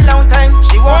 Girl tell me long time.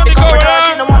 She want the corridor,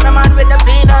 she don't want the man with the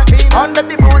peanut. Under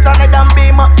the boots and the damn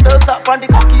beamer. Still suck on the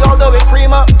cocky all the way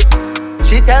creamer.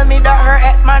 She tell me that her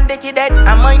ex-man dicky dead.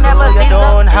 I might never see. You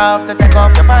don't have to take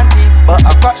off your panty, but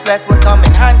a crotchless would come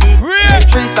in handy.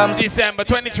 Threesomes December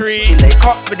 23. She like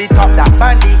cocks with the top that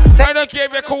bandy. I don't care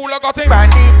if you're cool, I got it.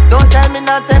 Brandy, don't tell me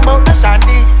nothing about no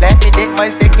shandy. Let me dip my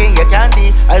stick in your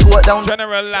candy. I go down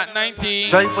General at 19.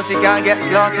 Joy pussy can't get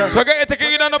slaughtered. So get your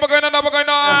ticket in, going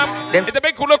on. It's the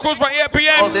big cooler cruise from 8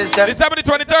 p.m. December the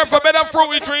 23rd for Better Fruit.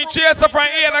 We drink cheers from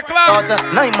 8 o'clock.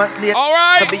 9 months later,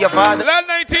 alright. To be your father.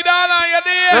 $90, you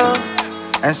dear.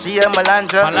 And she a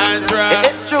Melandra. Melandra.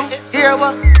 It's true. Here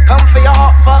what? Come for your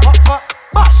hot fuck.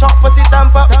 Back mash up pussy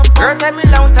tamper. Girl tell me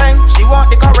long time, she want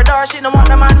the corridor, she don't want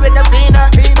the man with the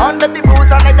peanut. Under the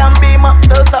boots and the damn beamer,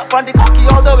 still suck on the cocky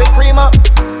all the way creamer.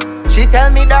 She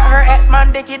tell me that her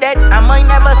ex-man dicky dead, and mine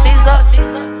never sees her.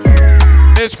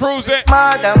 Let's cruise it.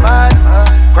 Mad and bad,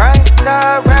 crime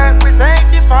star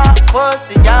represent the fat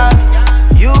pussy, girl.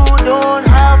 You don't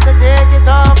have to take it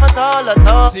off at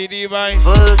all. CD by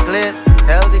Fullklipp,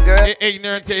 tell the girl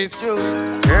ignorant taste. Girl,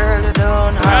 you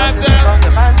don't have to take off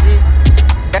your panties.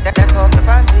 Take off your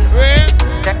panties.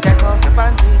 Take off your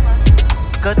panties.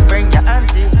 Could bring your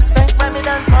auntie. Thank when me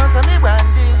dance sponsor me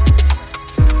brandy.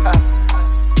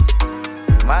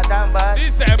 Madam Bad.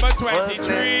 December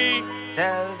 23.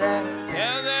 Tell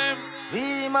them.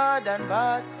 We more than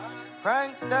bad.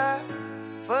 Prankster.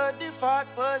 For the fat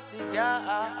pussy,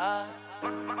 yeah.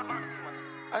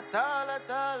 At all.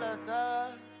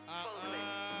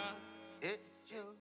 It's true.